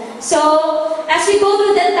to. So, as we go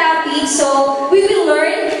through that topic, so we will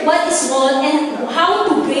learn what is wall and how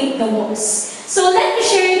to break the walls. So let me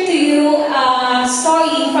share to you a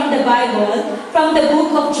story from the Bible, from the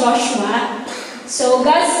book of Joshua. So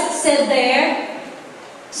God said there,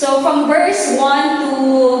 so from verse 1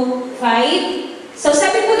 to 5, so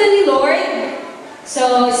sabi po din ni Lord,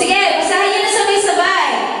 so sige, basahin niyo na sabay-sabay.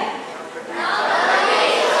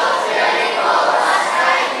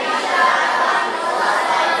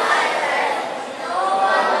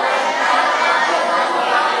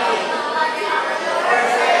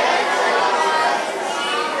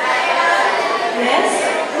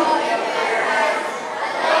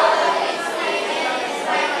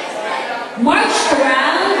 March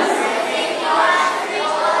around.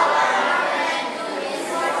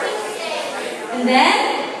 And then,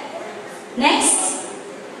 next.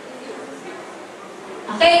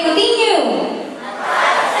 Okay, continue.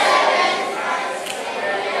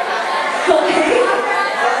 Okay.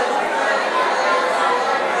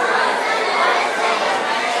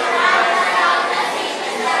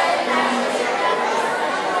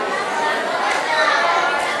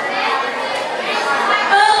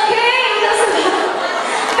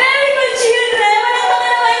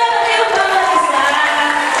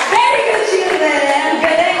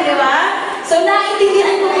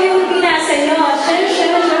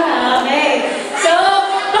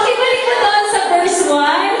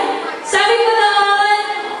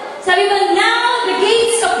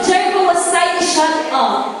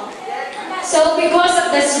 So, because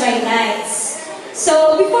of the straight lights.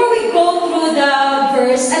 So, before we go through the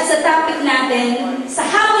verse at sa topic natin, sa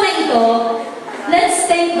hapon na ito,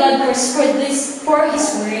 let's thank God first for His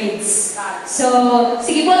words. So,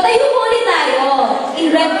 sige po, tayo po ulit tayo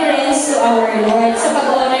in reverence to our Lord, sa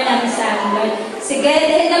pag-honor natin sa ating Lord. Sige,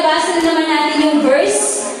 dahil nabasa na naman natin yung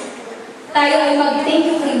verse, tayo ay mag-thank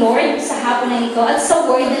you kay Lord sa hapon na ito at sa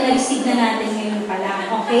word na na-receive na natin ngayon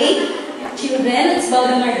pala. Okay? Children, let's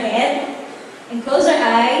bow down our head. And close our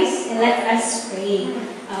eyes and let us pray.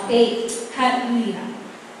 Okay, hallelujah.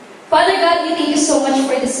 Father God, we thank you so much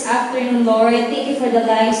for this afternoon, Lord. Thank you for the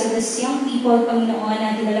lives of these young people, Panginoon,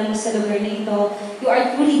 na dinala mo sa lugar na ito. You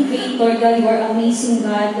are truly great, Lord God. You are amazing,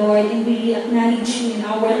 God, Lord. And we really acknowledge you in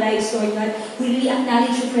our lives, Lord God. We really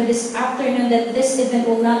acknowledge you for this afternoon that this event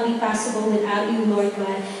will not be possible without you, Lord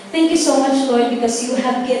God. Thank you so much, Lord, because you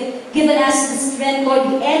have given us the strength, Lord,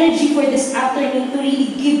 the energy for this afternoon to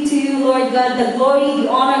really give to you, Lord God, the glory, the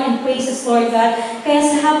honor, and praises, Lord God. Kaya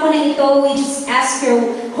sa hapon na ito, we just ask your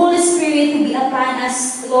Holy Spirit to be upon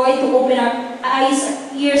us, Lord, to open our eyes, our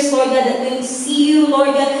ears, Lord God, that when we see you,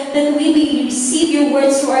 Lord God, that we may receive your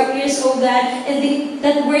words through our ears, oh God, and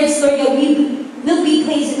that words, Lord God, will be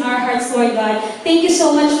placed in our hearts, Lord God. Thank you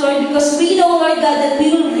so much, Lord, because we know, Lord God, that we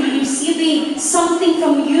will be receiving something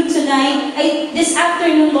from you tonight, this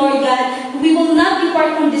afternoon, Lord God. We will not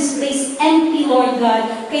depart from this place empty, Lord God.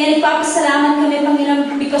 Kaya nagpapasalamat kami,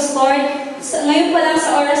 Panginoon, because, Lord, ngayon pa lang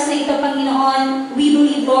sa oras na ito, Panginoon, we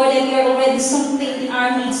believe, Lord, that you are already something in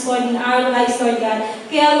our needs, Lord, in our lives, Lord God.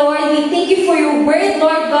 Kaya, Lord, we thank you for your word,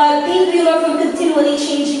 Lord God. Thank you, Lord, for continually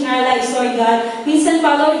changing our lives, Lord God. Minsan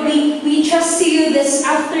pa, Lord, we trust to you this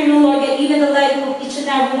afternoon, Lord God, even the life of each and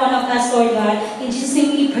every one of us, Lord God. In Jesus'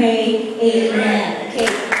 name we pray. Amen. Okay.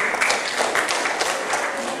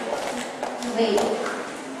 Wait.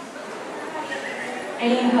 I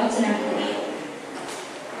don't know how to navigate.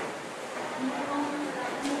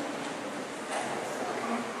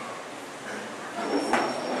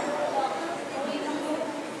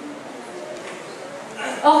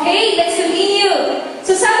 Okay, let's continue.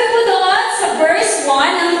 So sabi po doon sa verse 1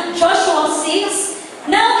 ng Joshua 6,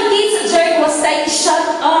 Now the gates of Jericho was tightly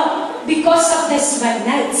shut up because of the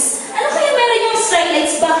Israelites. Ano kaya meron yung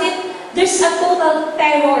Israelites? Bakit there's a total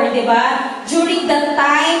terror, di ba? During that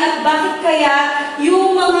time, at bakit kaya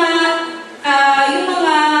yung mga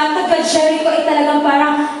taga-Jericho ay talagang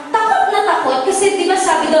parang takot na takot? Kasi di ba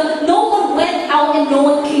sabi doon, no one went out and no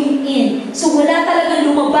one came in. So wala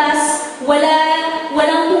talagang lumabas,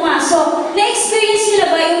 walang pumasok. Na-experience nyo na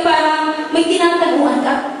ba yung parang may tinataguan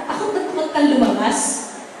ka? Ako takot kang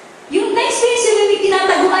lumabas? Yung na-experience nyo may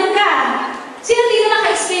tinataguan ka? Sino dito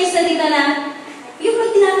naka-experience na dito na yung may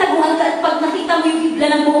tinataguan ka at pag nakita mo yung hibla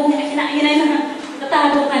ng buhok niya, yun ay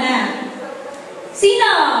natago ka na.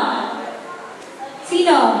 Sino?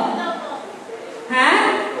 Sino? Ha?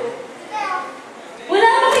 Wala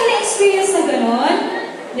ba kayo na-experience na gano'n?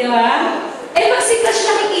 Di ba? Eh, pag si Crush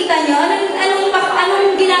nakikita nyo,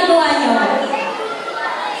 anong ginagawa nyo?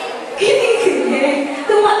 Kinig-kinig.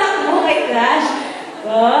 Tumatakbo kay Crush.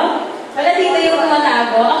 Oh? Wala dito yung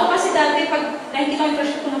tumatago. Ako kasi dati, pag nakikita ko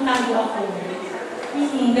Crush, tumatago ako.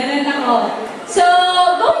 Ganun ako. So,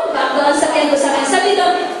 going back doon sa kendo sa akin, sabi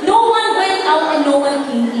doon, no one went out and no one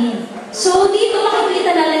came in. So, dito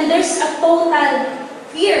makikita natin, there's a total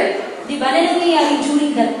fear. Diba? Na nangyayari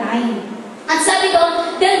during that time. At sabi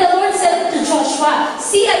doon, then the Lord said to Joshua,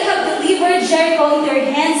 See, I have delivered Jericho into your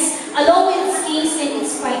hands, along with its kings and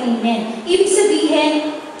its fighting men. Ibig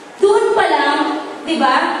sabihin, doon pa lang, di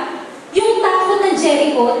ba, yung takot ng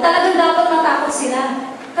Jericho, talagang dapat matakot sila.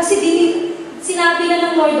 Kasi sinabi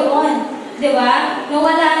na ng Lord doon, di ba,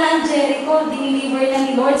 nawala na ang Jericho, diniliver na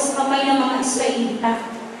ni Lord sa kamay ng mga Israelita.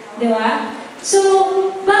 Di ba? So,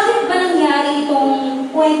 bakit ba nangyari itong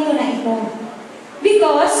kwento na ito?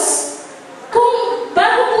 Because, kung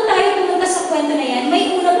bago po tayo pumunta sa kwento na yan,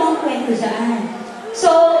 may una pang kwento dyan. So,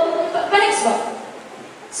 next po.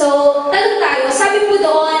 So, talong tayo. Sabi po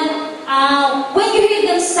doon, when you hear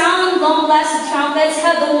them sound long-blasted trumpets,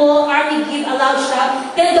 have the whole army give a loud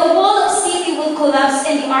shout, then the wall of city will collapse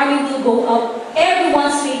and the army will go up.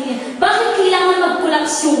 Everyone's waiting. Bakit kailangan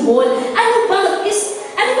mag-collapse yung wall? Ano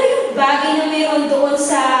ba yung bagay na mayroon doon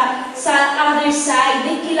sa other side?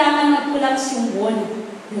 May kailangan mag-collapse yung wall.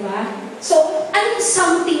 Diba? So, anong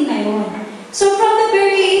something na yun? So, from the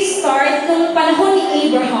very start, nung panahon ni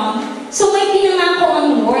Abraham, so may pinangako ang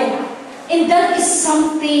Lord. And that is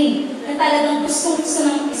something na talagang gusto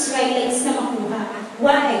ng Israelites na makuha.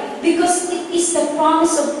 Why? Because it is the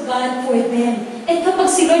promise of God for them. And kapag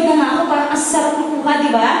si Lord nangako, parang ang sarap makuha,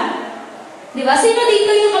 di ba? Di ba? Sino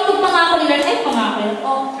dito yung kapag pangako ni Lord? Ay, pangako yun.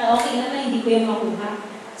 Okay na, hindi ko yung makuha.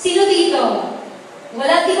 Sino dito?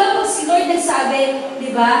 Wala, di ba? Pag si Lord nagsabi,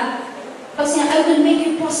 di ba? Pag siya, I will make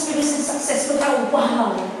you prosperous and successful. Parang,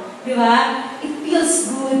 wow! Di ba? It feels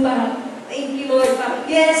good. Parang, thank you, Lord. Parang,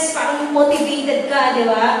 yes, parang motivated ka, di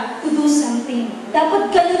ba? To do something.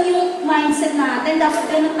 Dapat ganun yung mindset natin. Dapat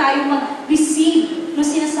ganun tayo mag-receive ng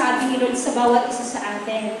sinasabi ni Lord sa bawat isa sa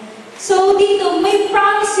atin. So, dito, may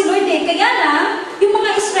promise si Lord eh. Kaya lang, yung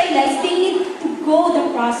mga Israelites, they need to go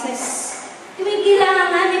the process. May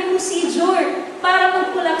kailangan, may procedure para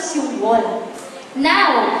mag-collapse yung wall.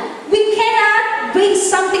 Now, we cannot break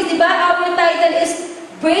something, di ba? Our title is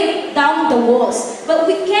break down the walls. But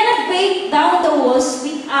we cannot break down the walls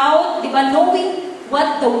without, di ba, knowing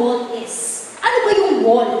what the wall is. Ano ba yung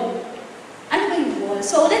wall? Ano ba yung wall?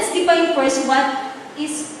 So, let's define first what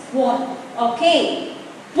is wall. Okay.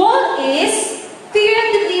 Wall is,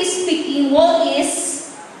 figuratively speaking, wall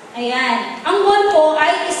is, ayan. Ang wall po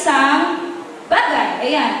ay isang bagay.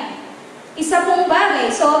 Ayan. Isa pong bagay.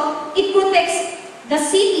 So, it protects the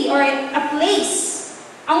city or a place.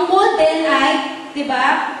 Ang wall din ay, di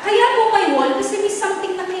ba? Kaya po may wall kasi may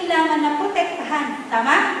something na kailangan na protektahan.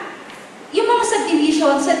 Tama? Yung mga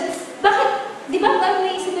subdivisions, bakit, di ba, parang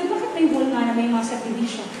naisip mo, bakit may wall nga na may mga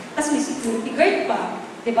subdivision? Tapos may security guard pa.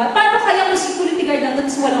 Di ba? Paano kaya may security guard na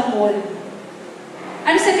tapos walang wall?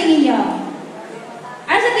 Ano sa tingin niyo?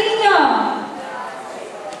 Ano sa tingin niyo?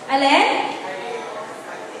 Alin?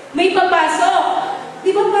 May papasok.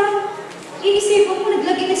 Di ba parang iisipin mo,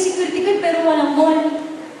 naglagay ng security guard pero walang wall.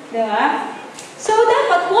 Di ba? So,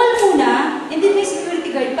 dapat wall muna, and then may security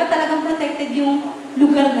guard pa, talagang protected yung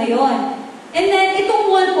lugar na yon. And then, itong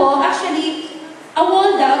wall po, actually, a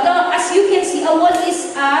wall daw, as you can see, a wall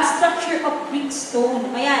is a structure of brick stone.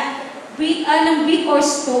 Ayan, brick or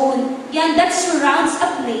stone. Yan, that surrounds a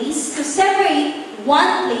place to separate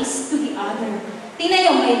one place to the other. Tingnan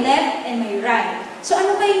nyo, may left and may right. So,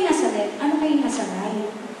 ano kayo nasa left? Ano kayo nasa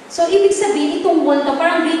right? So, ibig sabihin, itong wall to,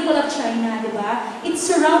 parang Great Wall of China, di ba? It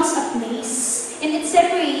surrounds a place. And it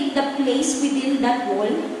separates the place within that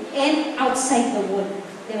wall and outside the wall.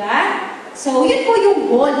 Di ba? So, yun po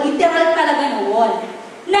yung wall. Literal talaga na wall.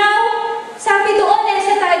 Now, sabi doon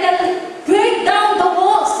sa title, break down the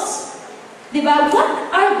walls. Diba?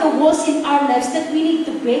 What are the walls in our lives that we need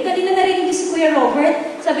to break? Kanina narinig niyo si Kuya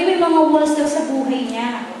Robert, sabi may mga walls daw sa buhay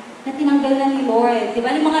niya na tinanggal na ni Lord.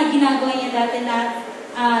 Diba? Yung mga ginagawa niya dati na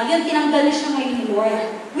yun, tinanggal na siya ngayon ni Lord.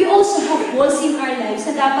 We also have walls in our lives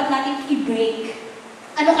na dapat natin i-break.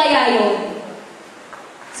 Ano kaya yun?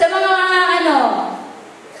 Sa mga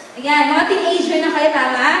ayan, mga teenager na kayo,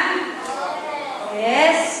 tama?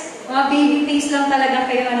 Yes. Mga baby face lang talaga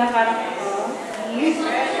kayo, parang,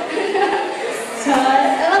 so,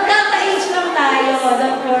 magkaka-age lang tayo,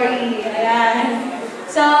 don't worry. Ayan.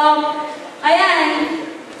 So, ayan.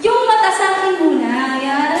 Yung mata sa akin muna.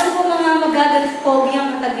 Ayan. Alam ko mga magagalit-pogi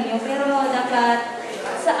ang katabi nyo, pero dapat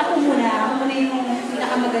sa ako muna. Ako muna yung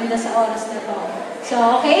pinakamaganda sa oras na to. So,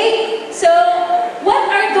 okay? So, what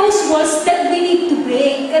are those walls that we need to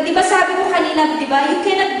break? Diba sabi ko kanina, diba, you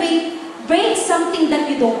cannot break something that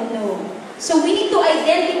you don't know. So, we need to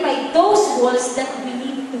identify those walls that we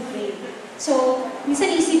need to break. So,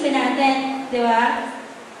 minsan isipin natin, di ba?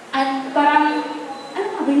 At parang, ano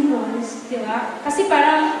nga ba yung walls? Di ba? Kasi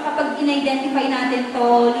parang kapag in-identify natin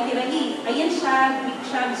to, literally, ayan siya, big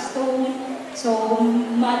siya, stone. So,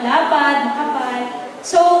 malapad, makapal.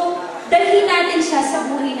 So, dalhin natin siya sa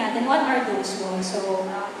buhay natin. What are those walls? So,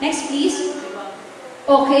 next please.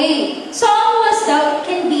 Okay. So, ang walls daw, it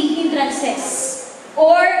can be hindrances.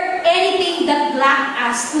 Or anything that block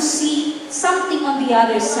us to see something on the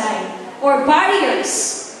other side. Or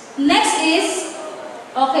barriers. Next is,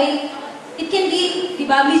 okay, it can be,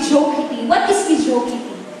 diba, mediocrity. What is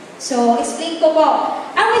mediocrity? So, explain ko po.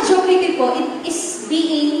 Ang mediocrity po, it is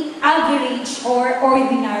being average or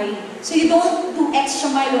ordinary. So, you don't do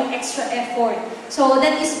extra mile or extra effort. So,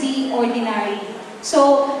 that is being ordinary.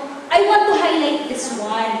 So, I want to highlight this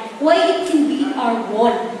one. Why it can be our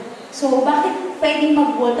wall. So, bakit pwedeng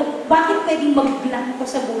mag-wall? Bakit pwedeng mag-block ko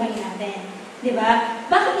sa buhay natin? Diba?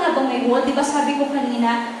 Bakit nga ba may wall? Diba sabi ko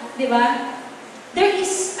kanina, diba? There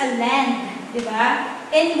is a land, diba?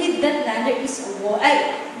 And with that land, there is a wall.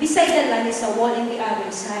 Beside the land is a wall in the other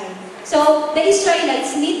side. So, the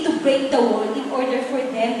Israelites need to break the wall in order for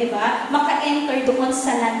them, diba? Maka-enter doon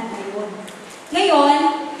sa land na yun. Ngayon,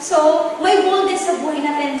 so, may wall din sa buhay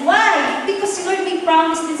natin. Why? Because Lord may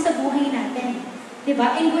promise din sa buhay natin.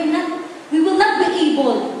 Diba? And we will not be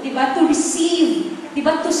able, diba, to receive,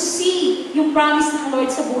 diba, to see yung promise ng Lord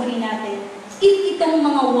sa buhay natin if itong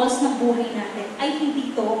mga walls ng buhay natin ay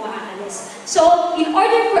hindi ito maaalis. So, in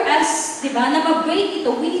order for us, diba, na mag-break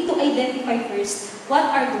ito, we need to identify first what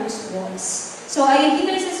are those walls. So, ayun,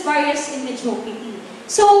 hindrances, barriers, and mediocrity.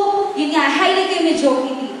 So, yun nga, highlight yung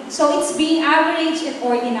mediocrity. So, it's being average and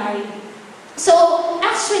ordinary. So,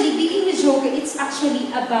 actually, being mediocre, it's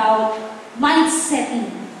actually about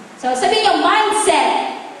mindsetting. So, sabihin niyo,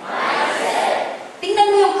 mindset. Mindset. Tingnan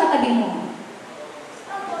mo yung katabi mo.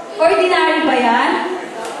 Ordinary ba yan?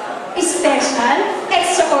 Special?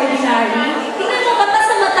 Extraordinary? Tingnan mo, mata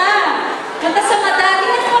sa mata. Mata sa mata.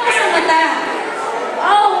 Tingnan mo mata sa mata.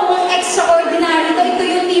 Oh, extraordinary. Ito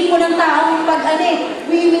yung tipo ng taong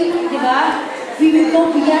we will, di ba? We will go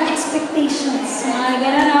beyond expectations. Mga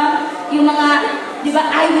gano'n, no? Yung mga, di ba,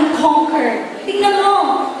 I will conquer. Tingnan mo,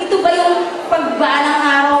 ito ba yung pagbalang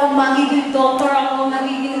araw, magiging doctor ako,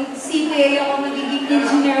 magiging CPA ako, magiging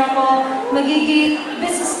engineer ako, magiging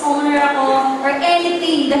business owner ako, or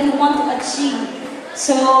anything that you want to achieve.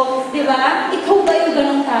 So, di ba, ikaw ba yung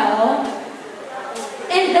ganong tao?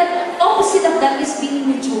 And the opposite of that is being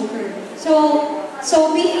mediocre.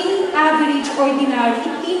 So being average, ordinary,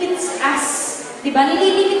 it limits us. Diba?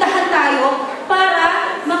 Nililimitahan tayo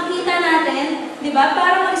para makita natin, diba?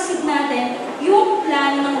 Para ma-receive natin yung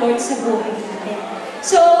plano ng Lord sa buhay natin.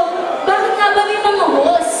 So, bakit nga ba may mga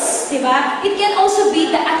walls? Diba? It can also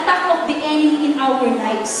be the attack of the enemy in our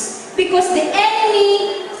lives. Because the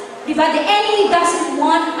enemy, diba? The enemy doesn't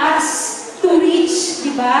want us to reach,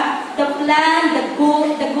 diba? The plan, the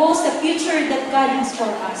goals, the future that God has for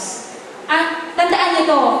us. Tandaan niyo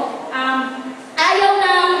to, ayaw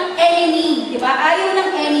ng enemy, di ba? Ayaw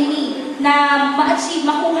ng enemy na ma-achieve,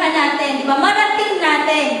 makuha natin, di ba? Marating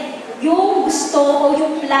natin yung gusto o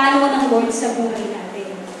yung plano ng Lord sa buhay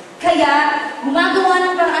natin. Kaya, gumagawa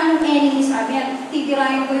ng paraan ng enemy, sabi niya,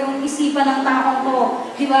 titirahin ko yung isipan ng taong to,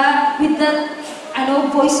 di ba? With the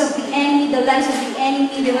voice of the enemy, the lies of the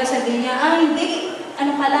enemy, di ba? Sabi niya, hindi,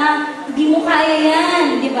 ano ka lang, hindi mo kaya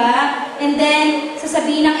yan, di ba? And then,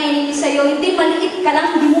 sasabihin ng enemy sa'yo, hindi, maliit ka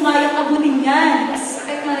lang, hindi mo kayang abutin yan. Kasi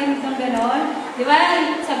sakit marinig ng ganon. Di ba?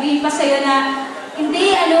 Sabihin pa sa'yo na,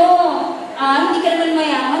 hindi, hindi ka naman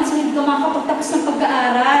mayaman, so hindi ka makakapagtapos ng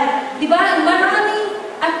pag-aaral. Di ba? Maraming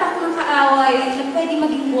attack ng kaaway na pwede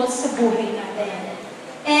maging walls sa buhay natin.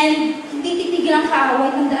 And hindi titigil ang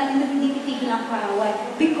kaaway, tandaan nyo na hindi titigil ang kaaway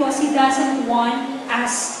because He doesn't want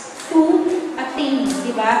us to attain,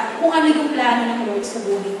 di ba? Kung ano yung plano ng Lord sa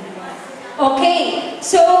buhay natin. Okay,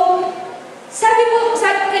 so,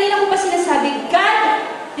 kanina ko pa sinasabi, God,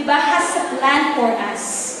 di ba, has a plan for us.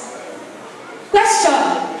 Question,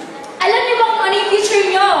 alam niyo ba kung ano yung future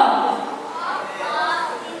niyo?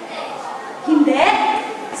 Hindi?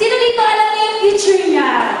 Sino dito alam niyo yung future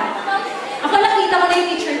niya? Ako nakita ko na yung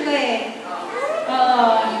future ko eh.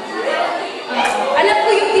 Alam ko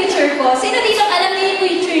yung future ko. Sino dito alam niyo yung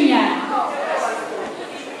future niya?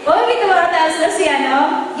 Oh, may tumataas na si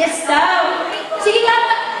Yes daw. Sige nga,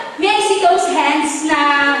 may I see those hands na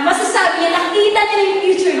masasabi niya, nakita niya yung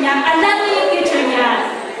future niya, alam niya yung future niya.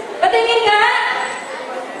 Patingin nga.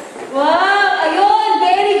 Wow, ayun,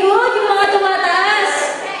 very good yung mga tumataas.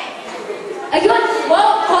 Ayun,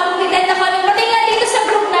 wow, confident ako. Patingin dito sa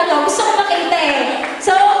group na to, gusto ko makita eh.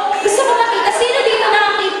 So, gusto ko makita, sino dito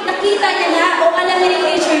nakita niya na o alam niya yung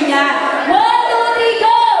future niya? 1, 2, 3,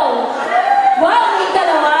 go! Wow, may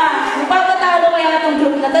dalawa. Magpapatalo kaya itong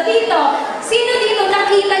group na to dito. Sino dito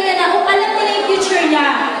nakita niya na o alam niya yung future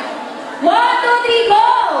niya? 1, 2, 3, go!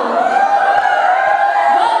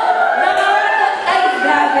 Ay,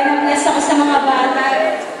 grabe. Namiyas ako sa mga bata.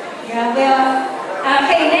 Grabe.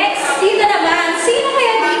 Okay, next. Dito naman. Sino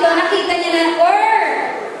kaya dito nakita niya na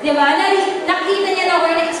di ba? Nakita niya na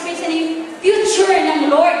or na-experience niya yung future ng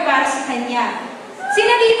Lord para sa kanya.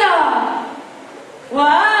 Sino dito?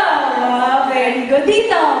 Wow, very good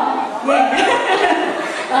dito. Yeah.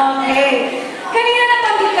 Okay. Kanina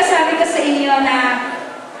nabanggit ko, sabi ko sa inyo na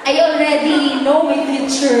I already know my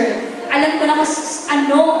future. Alam ko na kung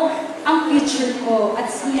ano ang future ko at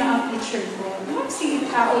sino ang future ko. Si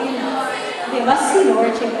tao yun. Diba? Si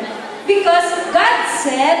Lord. Because God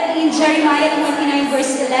said in Jeremiah 29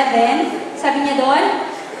 verse 11, sabi niya doon,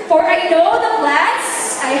 for I know the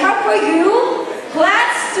plans I have for you,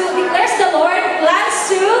 plans to, declares the Lord, plans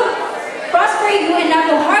to prosper you and not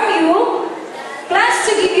to harm you, plans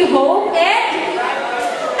to give you hope and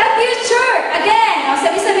a future. Again,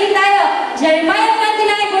 sabi-sabihin tayo, Jeremiah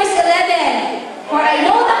 29 verse 11, for I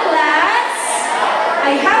know the plans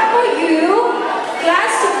I have for you,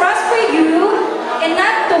 plans to prosper you and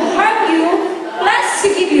not to harm you, plans to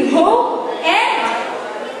give you hope and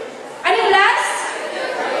ano yung last?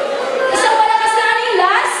 Isang malakas na ano yung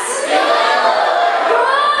last?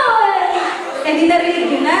 Good! Eh di narinig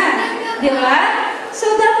yun na. Di ba?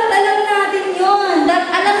 So dapat alam natin yun.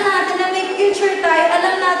 Alam natin na may future tayo.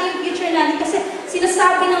 Alam natin yung future natin. Kasi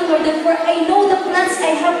sinasabi ng Lord that for I know the plans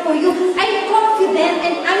I have for you. I'm confident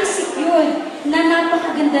and I'm secure na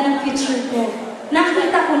napakaganda ng future ko.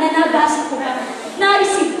 Nakita ko na, nabasa ko pa,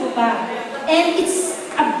 na-receive ko pa. And it's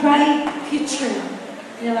a bright future.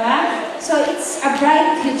 Diba? So it's a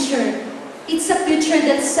bright future. It's a future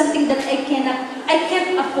that's something that I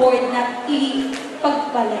can't afford na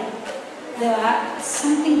ipagpalit. Diba? It's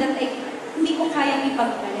something that hindi ko kayang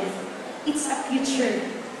ipagpalit. It's a future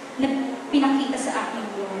na pinakita sa aking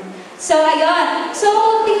Lord. So, ayun. So,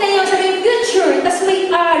 tingnan nyo, sabi yung future, tas may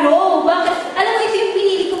arrow. Bakit? Alam mo, ito yung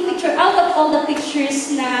pinili kong picture. Out of all the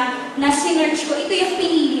pictures na sinerch ko, ito yung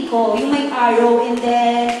pinili ko. Yung may arrow, and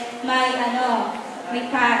then, may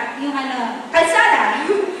kalsada.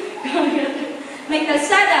 May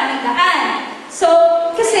kalsada, may daan. So,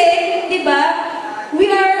 kasi, di ba,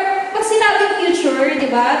 pag sinabing future, di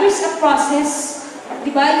ba, there's a process. Di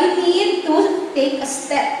ba, you need to take a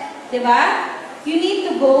step. Di ba? You need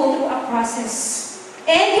to go through a process.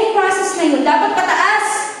 And yung process na yun, dapat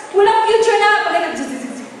pataas. Walang future na.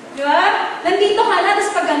 Di ba? Nandito ka na, tapos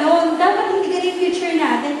pag gano'n, dapat hindi ganun yung future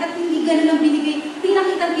natin at hindi ganun ang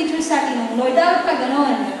pinakita future sa atin ng Lord. Dapat pag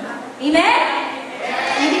gano'n. Amen?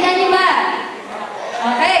 Nandito niyo ba?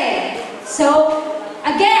 Okay. So,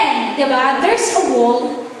 again, di ba, there's a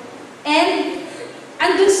wall and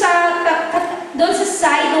andun sa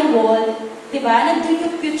side ng wall, diba? Nandun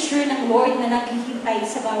yung future ng Lord na naghihintay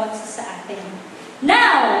sa bawat isa sa atin.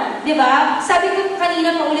 Now, diba? Sabi ko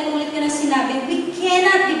kanina, paulit-ulit ko na sinabi, we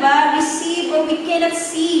cannot, diba, receive or we cannot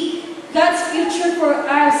see God's future for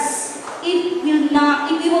us if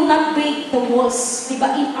we will not break the walls, diba,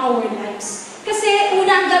 in our lives. Kasi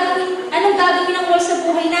una, anong gagawin ng walls sa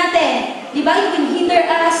buhay natin? Diba? It will hinder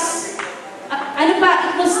us.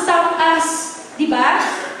 It will stop us. Diba?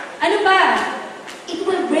 Ano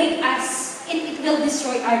break us and it will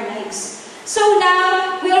destroy our lives. So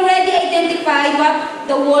now, we already identified what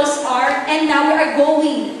the walls are, and now we are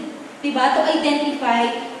going, diba, to identify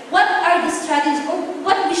what are the strategies or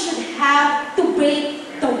what we should have to break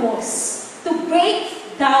the walls. To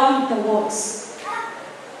break down the walls.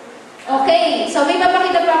 Okay, so may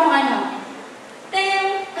papakita pa akong ano.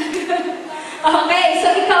 Ting! Okay, so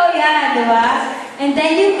ikaw yan, di ba? And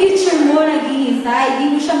then yung future mo naghihintay, di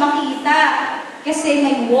mo siya makita kasi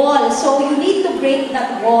may wall. So you need to break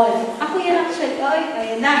that wall. Ako yan actually. Oy,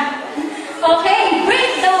 ayan na. Okay,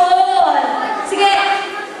 break the wall! Sige.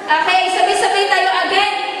 Okay, sabay-sabay tayo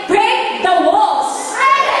again. Break the walls!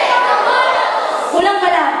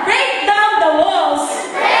 Kulang-kulang. Break down the walls!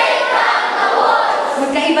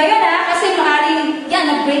 Magkaiba yun ha, kasi maaaring, yan,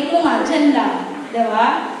 na-break mo nga, dyan lang.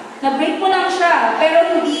 Diba? Na-break mo lang siya,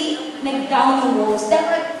 pero hindi nag-down yung walls.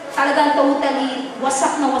 Dapat talagang totally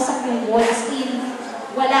wasak na wasak yung wall, as in,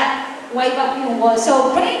 wala. Wipe up yung wall.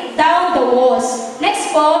 So, break down the walls.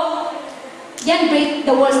 Next po, yan, break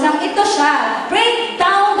the walls. Now, ito siya. Break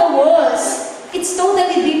down the walls. It's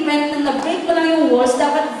totally different na na-break mo lang yung walls.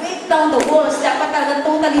 Dapat break down the walls. Dapat talagang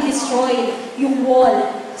totally destroy yung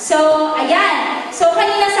wall. So, ayan. So,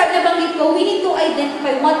 kanina sabi na banggit ko, we need to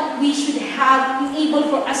identify what we should have in able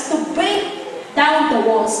for us to break down the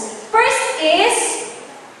walls. First is,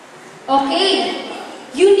 okay,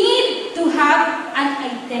 you need to have an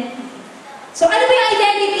identity. So, ano ba yung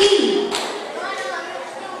identity?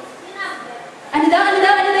 Ano daw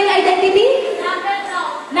yung identity?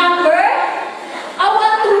 Number?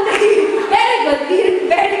 1, 2, 3. Very good.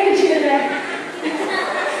 Very good, children.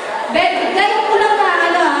 Very good. Gayong ko lang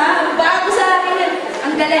na, bago sa akin yun.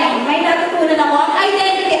 Ang galing. May natutunan ako. Ang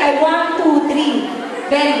identity ay 1, 2,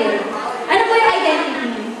 3. Very good. Ano po yung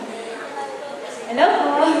identity? Hello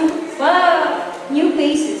po. Wow. New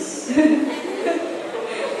faces.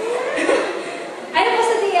 Ano po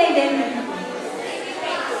sa identity?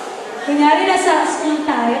 Kunyari nasa school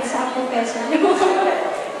tayo sa professor.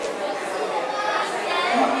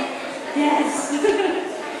 Yes.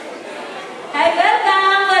 Hi,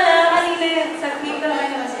 welcome! Wala, kanina sa dito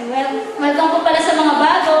kayo kasi. Welcome po pala sa mga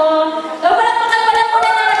bago. So, palakpakan pala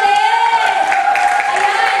muna natin!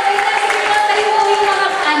 Ayan, may nasa tayo po yung mga,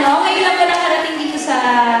 ngayon lang pala karating dito sa,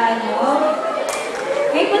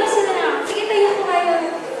 ngayon po na sila na, sige tayo po kayo.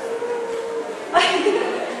 Ay,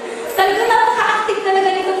 talagang nakaka-active talaga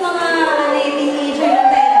nitong mga teenager na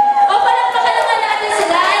tayo. O, palakpakan naman natin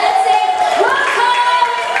sila. Let's say, welcome!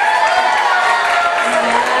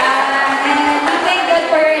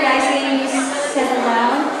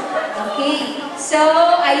 So,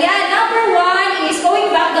 ayan, number 1 is,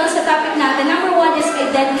 going back doon sa topic natin, number 1 is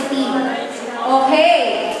identity.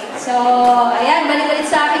 Okay. So, ayan, balik-balik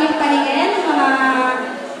sa akin yung paningin, mga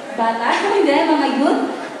bata, hindi, mga youth.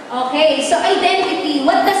 Okay, so identity,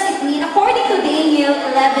 what does it mean? According to Daniel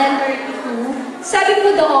 11:32, sabi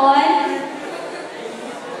po doon,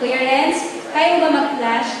 Kuya Renz, kaya ba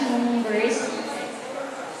mag-flash ng verse?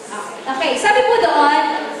 Okay, sabi po doon,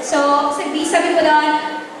 so, sabi po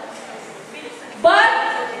doon, but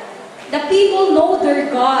the people know their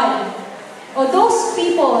God. O those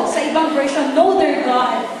people, sa ibang version, know their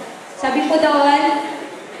God. Sabi po doon,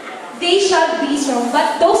 they shall be strong.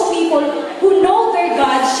 But those people who know their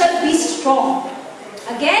God shall be strong.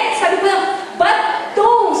 Again, sabi po doon, but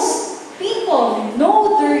those people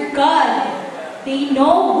know their God. They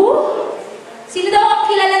know who? Sino daw ang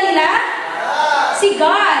kilala nila? Si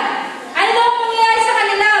God. Ano daw ang mangyayari sa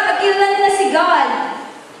kanila pag kilala nila si God?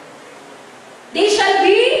 They shall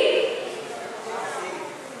be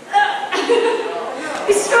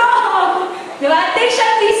strong. Diba? They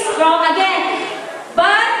shall be strong again.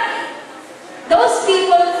 But those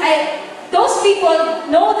people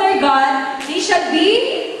know their God. They shall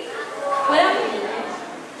be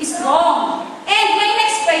strong. And may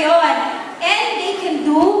next pa yun. And they can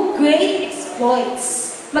do great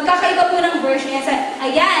exploits. Magkakaiba po ng version yan.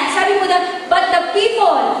 Ayan, sabi mo na, but the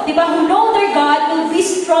people, diba, who know their God will be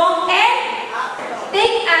strong and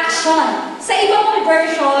take action. Sa ibang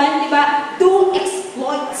version, di ba, do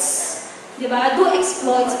exploits. Di ba? Do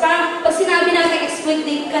exploits. Parang pag sinabi natin exploit,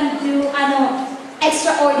 they can do,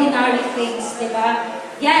 extraordinary things. Di ba?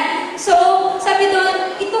 Yan. So, sabi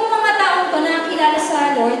doon, itong mga taong to na nakilala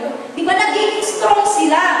sa Lord, di ba, nagiging strong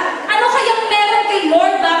sila. Ano kayang meron kay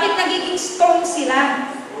Lord? Bakit nagiging strong sila?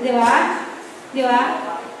 Di ba? Di ba?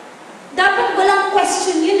 Dapat walang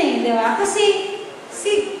question yun eh. Di ba? Kasi,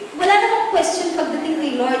 wala namang question pagdating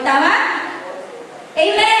kay Lord. Tama?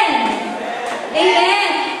 Amen! Amen!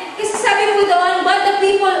 Kasi sabi po doon, but the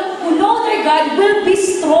people who know their God will be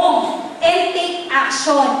strong and take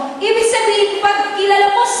action. Ibig sabihin, pag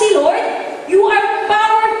kilala mo si Lord, you are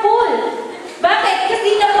powerful. Bakit?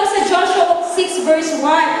 Kasi na po sa Joshua 6 verse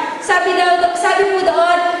 1, sabi po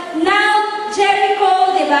doon, now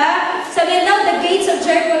Jericho, di ba? Sabi niya, now the gates of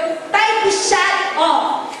Jericho, time to shut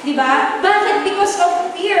off. Di ba? Bakit? Because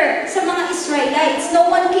of fear sa mga Israelites.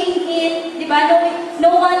 No one came in, di ba?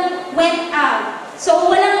 No one went out.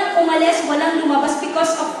 So, walang umalis, walang lumabas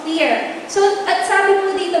because of fear. So, at sabi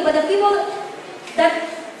po dito, but the people that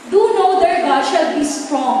do know their God shall be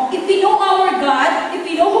strong. If we know our God, if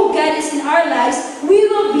we know who God is in our lives, we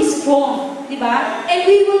will be strong. Di ba? And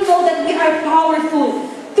we will know that we are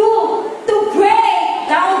powerful to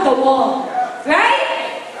break down the wall.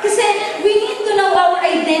 Right? Kasi we need to know our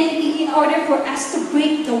identity in order for us to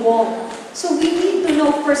break the wall. So we need to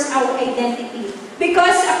know first our identity.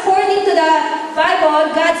 Because according to the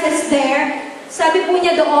Bible, God says there, sabi po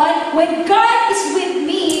niya doon, when God is with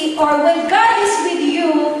me, or when God is with you,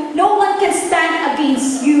 no one can stand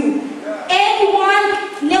against you.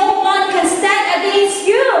 No one can stand against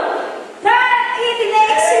you.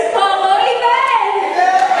 Iti-exit po ako. Amen!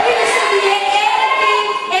 Ibig sabihin,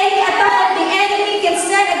 any attack of the enemy can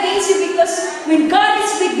stand against you because when God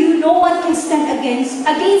is with you, no one can stand against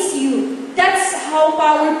you. That's how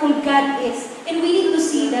powerful God is. And we need to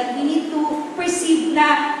see that. We need to perceive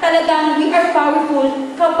na talagang we are powerful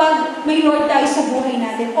kapag may Lord tayo sa buhay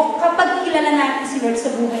natin o kapag kilala natin si Lord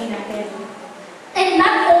sa buhay natin. And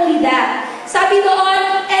not only that, sabi doon,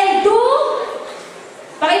 and do,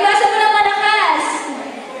 pakibasa mo ng malakas,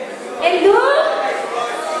 and do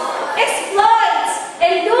exploits.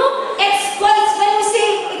 And do exploits. When we say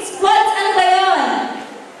exploits, ano ba yun?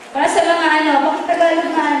 Para sa mga bakit Tagalog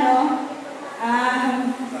na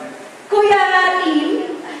Kuya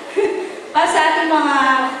team, para sa ating mga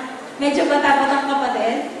medyo bata-batang kapatid.